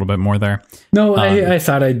you had a little bit more there. No, I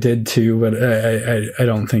thought I did too, but I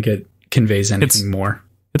don't think it conveys anything more.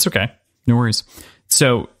 It's okay. No worries.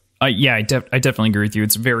 So, I definitely agree with you.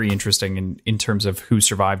 It's very interesting in terms of who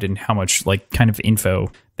survived and how much like kind of info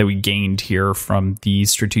that we gained here from the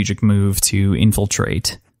strategic move to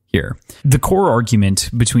infiltrate here. The core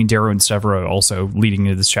argument between Darrow and Severo also leading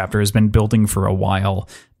into this chapter has been building for a while.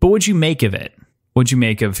 But what'd you make of it? What'd you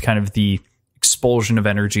make of kind of the expulsion of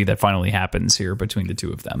energy that finally happens here between the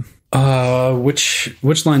two of them? Which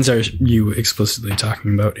lines are you explicitly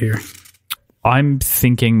talking about here? I'm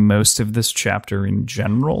thinking most of this chapter in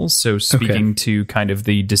general. So speaking to kind of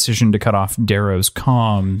the decision to cut off Darrow's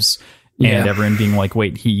comms and everyone being like,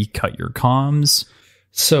 wait, he cut your comms.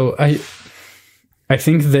 So I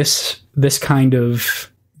think this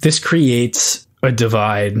creates a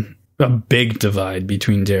divide, a big divide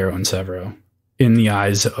between Darrow and Severo in the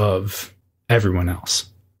eyes of everyone else,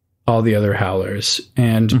 all the other Howlers,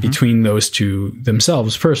 and between those two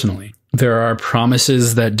themselves personally. There are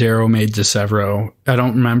promises that Darrow made to Severo. I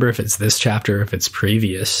don't remember if it's this chapter or if it's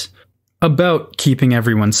previous, about keeping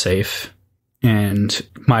everyone safe. And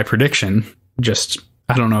my prediction,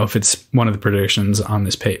 I don't know if it's one of the predictions on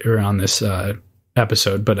this page or on this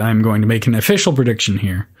episode, but I'm going to make an official prediction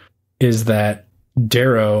here, is that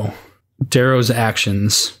Darrow's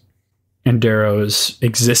actions and Darrow's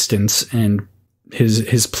existence and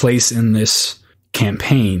his place in this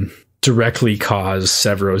campaign directly caused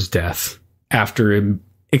Severo's death after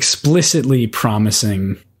explicitly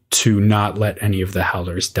promising to not let any of the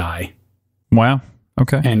Howlers die. Wow.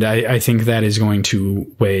 Okay. And I think that is going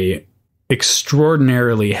to weigh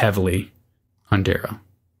extraordinarily heavily on Darrow.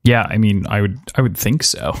 Yeah, I mean, I would think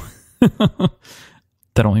so.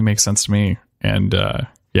 That only makes sense to me. And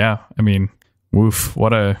I mean, woof,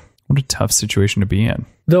 what a tough situation to be in.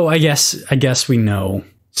 Though I guess we know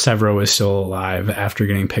Severo is still alive after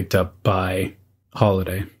getting picked up by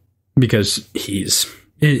Holiday, because he's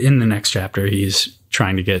in the next chapter. He's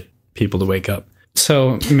trying to get people to wake up.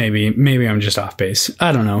 So maybe I'm just off base.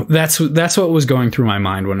 I don't know. That's what was going through my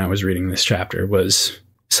mind when I was reading this chapter, was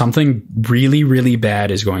something really, really bad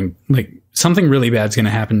is going to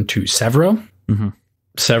happen to Severo. Mm-hmm.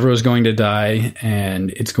 Severo is going to die,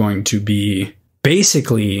 and it's going to be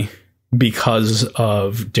basically because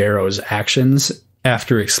of Darrow's actions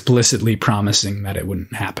after explicitly promising that it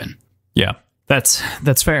wouldn't happen. Yeah, that's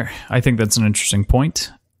fair. I think that's an interesting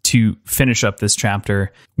point. To finish up this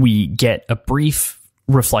chapter, we get a brief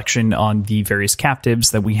reflection on the various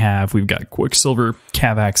captives that we have. We've got Quicksilver,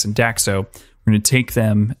 Cavax, and Daxo. We're going to take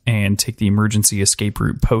them and take the emergency escape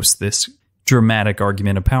route post this dramatic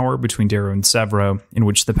argument of power between Darrow and Severo, in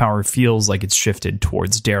which the power feels like it's shifted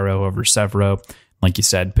towards Darrow over Severo. Like you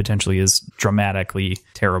said, potentially is dramatically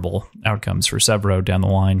terrible outcomes for Severo down the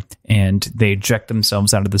line. And they eject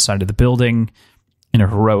themselves out of the side of the building in a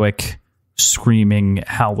heroic, screaming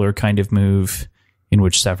Howler kind of move, in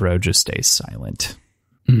which Severo just stays silent.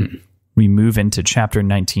 Mm. We move into chapter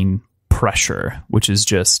 19, Pressure, which is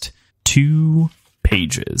just 2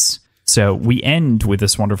 pages. So we end with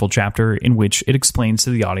this wonderful chapter in which it explains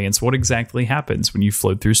to the audience what exactly happens when you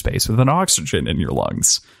float through space with an oxygen in your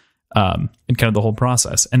lungs. And kind of the whole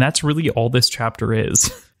process. And that's really all this chapter is.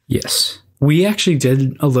 Yes. We actually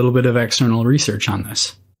did a little bit of external research on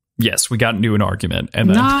this. Yes, we got into an argument and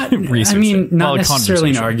then not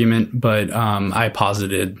necessarily an argument, but I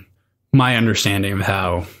posited my understanding of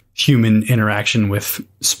how human interaction with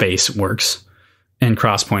space works, and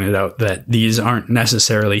Cross pointed out that these aren't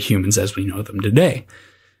necessarily humans as we know them today.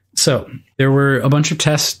 So there were a bunch of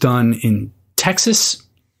tests done in Texas,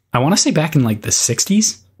 I want to say back in like the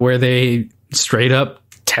 60s, where they straight up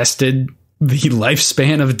tested the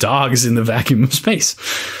lifespan of dogs in the vacuum of space.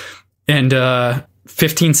 And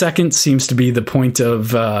 15 seconds seems to be the point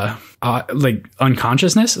of like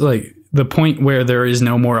unconsciousness, like the point where there is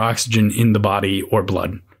no more oxygen in the body or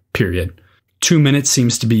blood, period. 2 minutes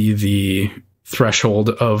seems to be the threshold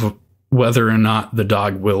of whether or not the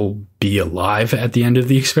dog will be alive at the end of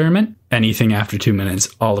the experiment. Anything after 2 minutes,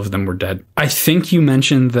 all of them were dead. I think you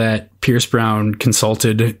mentioned that Pierce Brown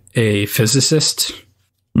consulted a physicist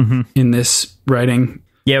in this writing.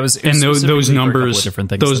 Yeah, it was and those numbers,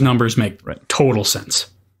 those numbers make total sense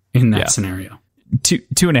in that scenario.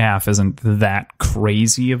 2.5 isn't that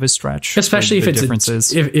crazy of a stretch, especially if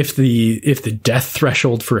it's if the death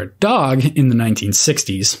threshold for a dog in the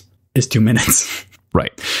 1960s is 2 minutes.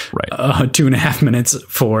 Right. 2.5 minutes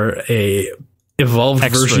for a evolved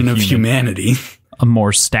Extra version of humanity, a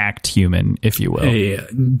more stacked human, if you will, a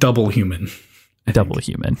double human.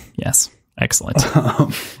 Human. Yes. Excellent.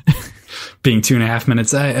 Being 2.5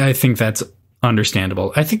 minutes, I think that's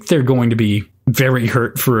understandable. I think they're going to be very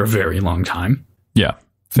hurt for a very long time. Yeah.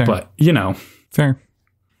 Fair. But, fair.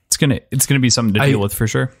 It's gonna be something to deal with for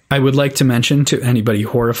sure. I would like to mention to anybody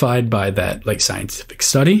horrified by that like scientific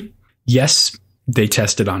study. Yes, they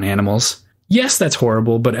tested on animals. Yes, that's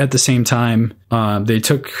horrible. But at the same time, they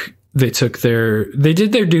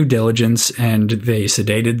did their due diligence and they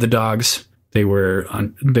sedated the dogs. They were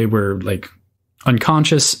like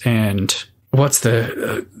unconscious and what's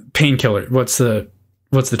the painkiller? What's the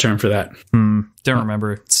term for that? Don't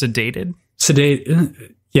remember. Sedated?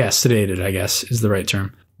 Sedated, I guess is the right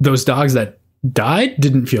term. Those dogs that died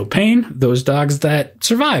didn't feel pain. Those dogs that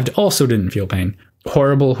survived also didn't feel pain.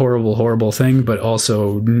 Horrible, horrible, horrible thing, but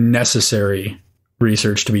also necessary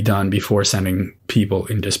research to be done before sending people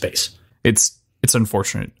into space. It's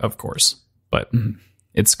unfortunate, of course, but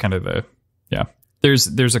it's kind of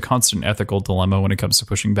there's a constant ethical dilemma when it comes to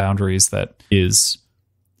pushing boundaries that is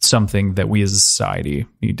something that we as a society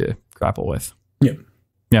need to grapple with. Yep.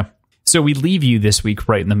 Yeah. So we leave you this week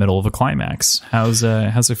right in the middle of a climax. How's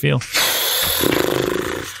it feel?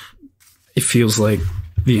 It feels like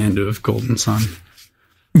the end of Golden Sun.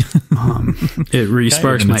 It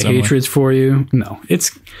re-sparks my hatreds for you. No,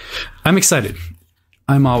 I'm excited.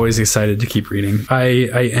 I'm always excited to keep reading.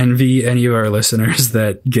 I envy any of our listeners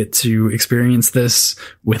that get to experience this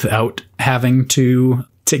without having to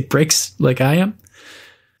take breaks like I am.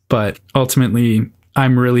 But ultimately,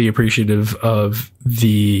 I'm really appreciative of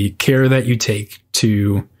the care that you take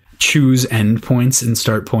to choose end points and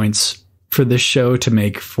start points for this show to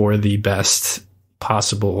make for the best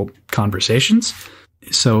possible conversations.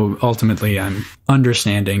 So ultimately, I'm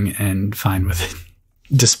understanding and fine with it,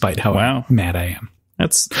 despite how mad I am.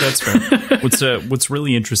 That's fair. What's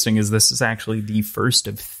really interesting is this is actually the first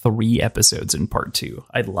of 3 episodes in part 2.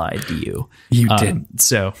 I lied to you. You did.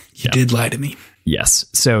 So you did lie to me. Yes.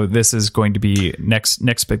 So this is going to be next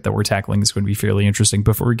bit that we're tackling is going to be fairly interesting.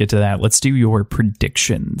 Before we get to that, let's do your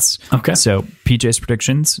predictions. Okay. So PJ's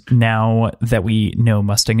predictions. Now that we know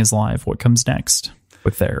Mustang is live, what comes next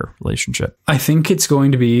with their relationship? I think it's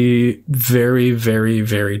going to be very, very,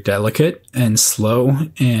 very delicate and slow.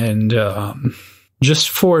 And just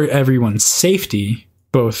for everyone's safety,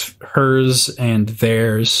 both hers and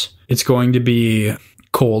theirs, it's going to be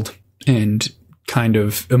cold and kind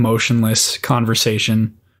of emotionless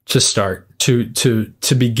conversation to start to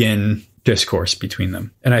begin discourse between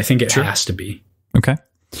them. And I think it has to be. Okay.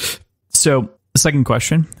 So the second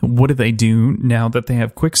question, what do they do now that they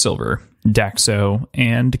have Quicksilver, Daxo,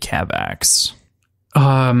 and Cavax?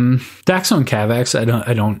 Daxo and Cavax,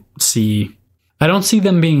 I don't see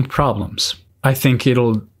them being problems. I think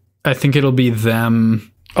it'll be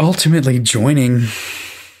them ultimately joining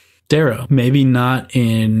Darrow, maybe not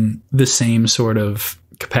in the same sort of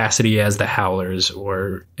capacity as the Howlers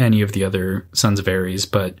or any of the other Sons of Ares,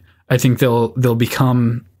 but I think they'll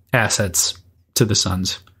become assets to the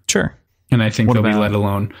Sons. Sure. And I think they'll be let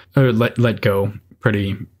alone or let go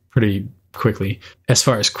pretty quickly. As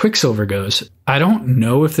far as Quicksilver goes, I don't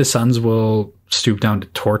know if the Sons will stoop down to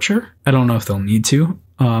torture. I don't know if they'll need to.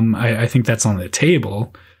 I think that's on the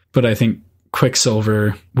table, but I think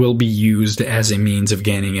Quicksilver will be used as a means of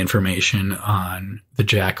gaining information on the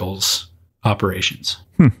Jackal's operations.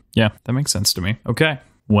 Yeah, that makes sense to me. Okay.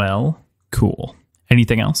 Well, cool.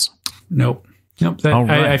 Anything else? Nope. Right.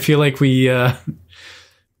 I feel like we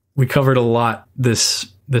covered a lot this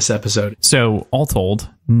episode. So all told,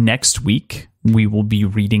 next week we will be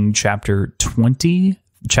reading chapters 20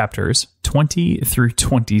 through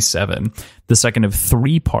 27, the second of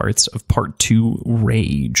 3 parts of part 2,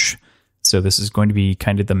 Rage. So this is going to be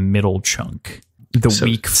kind of the middle chunk. The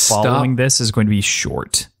week following this is going to be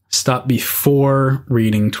short. Stop before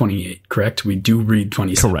reading 28, correct? We do read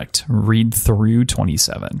 27. Correct. Read through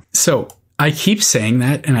 27. So I keep saying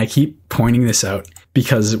that, and I keep pointing this out,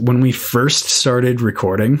 because when we first started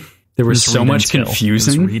recording, there was so much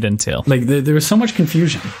confusion. Read until. Like, there was so much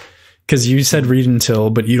confusion. Because you said read until,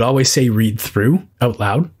 but you'd always say read through out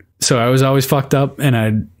loud. So I was always fucked up, and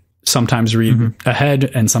I'd sometimes read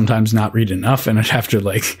ahead and sometimes not read enough. And I'd have to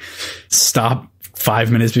like stop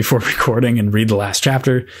 5 minutes before recording and read the last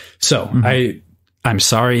chapter. So I'm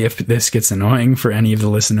sorry if this gets annoying for any of the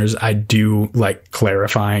listeners. I do like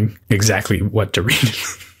clarifying exactly what to read.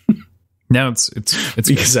 No, it's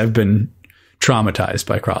because I've been traumatized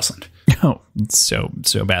by Crossland. Oh, so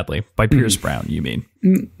badly. By Pierce Brown, you mean?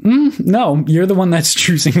 No, you're the one that's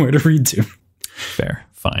choosing where to read to. Fair.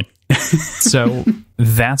 Fine. So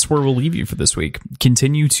that's where we'll leave you for this week.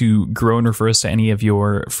 Continue to grow and refer us to any of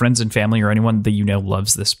your friends and family or anyone that you know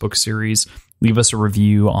loves this book series. Leave us a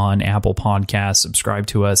review on Apple Podcasts. Subscribe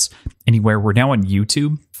to us anywhere. We're now on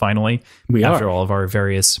YouTube, finally. After all of our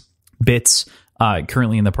various bits.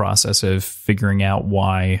 Currently in the process of figuring out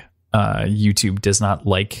why YouTube does not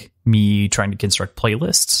like me trying to construct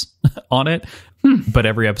playlists on it. But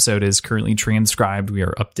every episode is currently transcribed. We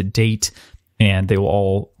are up to date. And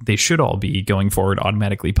they should all be going forward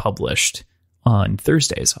automatically published on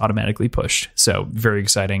Thursdays, automatically pushed. So very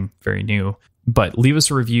exciting, very new. But leave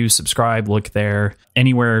us a review, subscribe, look there.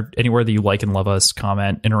 Anywhere that you like and love us,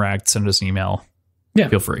 comment, interact, send us an email. Yeah.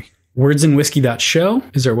 Feel free. Wordsandwhiskey.show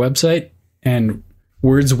is our website. And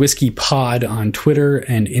Words Whiskey Pod on Twitter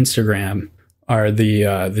and Instagram are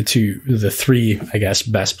the three, I guess,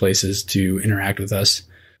 best places to interact with us.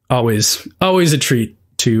 Always a treat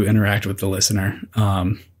to interact with the listener.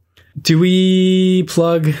 Do we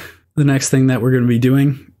plug the next thing that we're going to be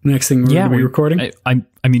doing? Next thing we're going to be recording? I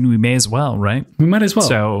mean, we may as well, right? We might as well.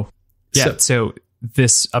 So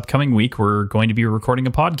this upcoming week, we're going to be recording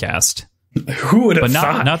a podcast. Who would have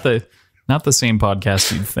thought? Not the same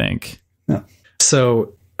podcast you'd think. No.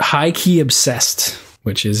 So High Key Obsessed,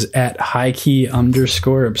 which is at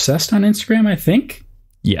 @high_key_obsessed on Instagram, I think.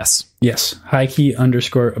 Yes. High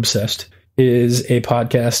Key_obsessed is a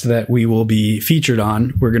podcast that we will be featured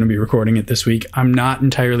on. We're going to be recording it this week. I'm not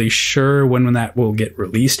entirely sure when that will get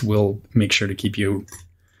released. We'll make sure to keep you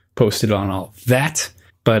posted on all that.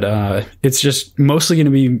 But it's just mostly going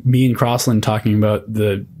to be me and Crossland talking about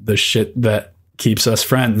the shit that keeps us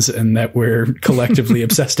friends and that we're collectively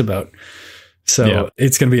obsessed about. So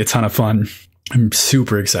It's going to be a ton of fun. I'm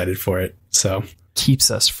super excited for it. So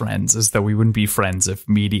keeps us friends, as though we wouldn't be friends if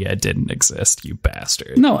media didn't exist, you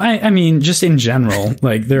bastard. No, I mean, just in general,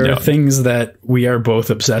 like there are things that we are both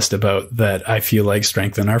obsessed about that I feel like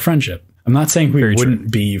strengthen our friendship. I'm not saying we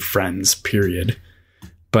wouldn't be friends, period.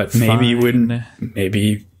 But maybe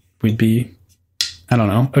maybe we'd be, I don't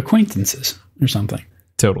know, acquaintances or something.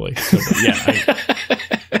 Totally. Yeah.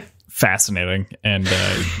 Fascinating. And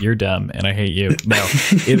you're dumb and I hate you. No,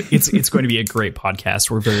 it's going to be a great podcast.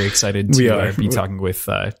 We're very excited to be talking with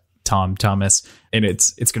Thomas, and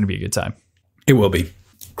it's going to be a good time. It will be.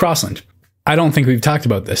 Crossland, I don't think we've talked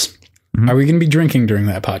about this. Mm-hmm. Are we going to be drinking during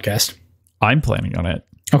that podcast? I'm planning on it.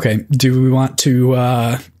 Okay. Do we want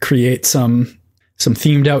to create some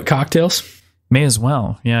themed out cocktails? May as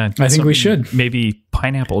well. Yeah. I think we should. Maybe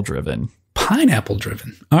pineapple driven. Pineapple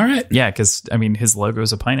driven. All right. Yeah, because I mean, his logo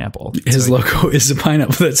is a pineapple. His logo is a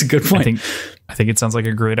pineapple. That's a good point. I think it sounds like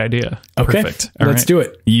a great idea. Okay. Perfect. Let's do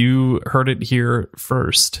it. You heard it here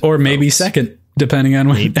first. Or maybe second, depending on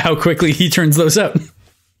how quickly he turns those out.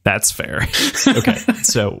 That's fair. Okay.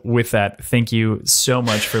 So with that, thank you so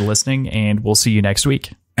much for listening, and we'll see you next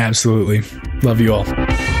week. Absolutely. Love you all.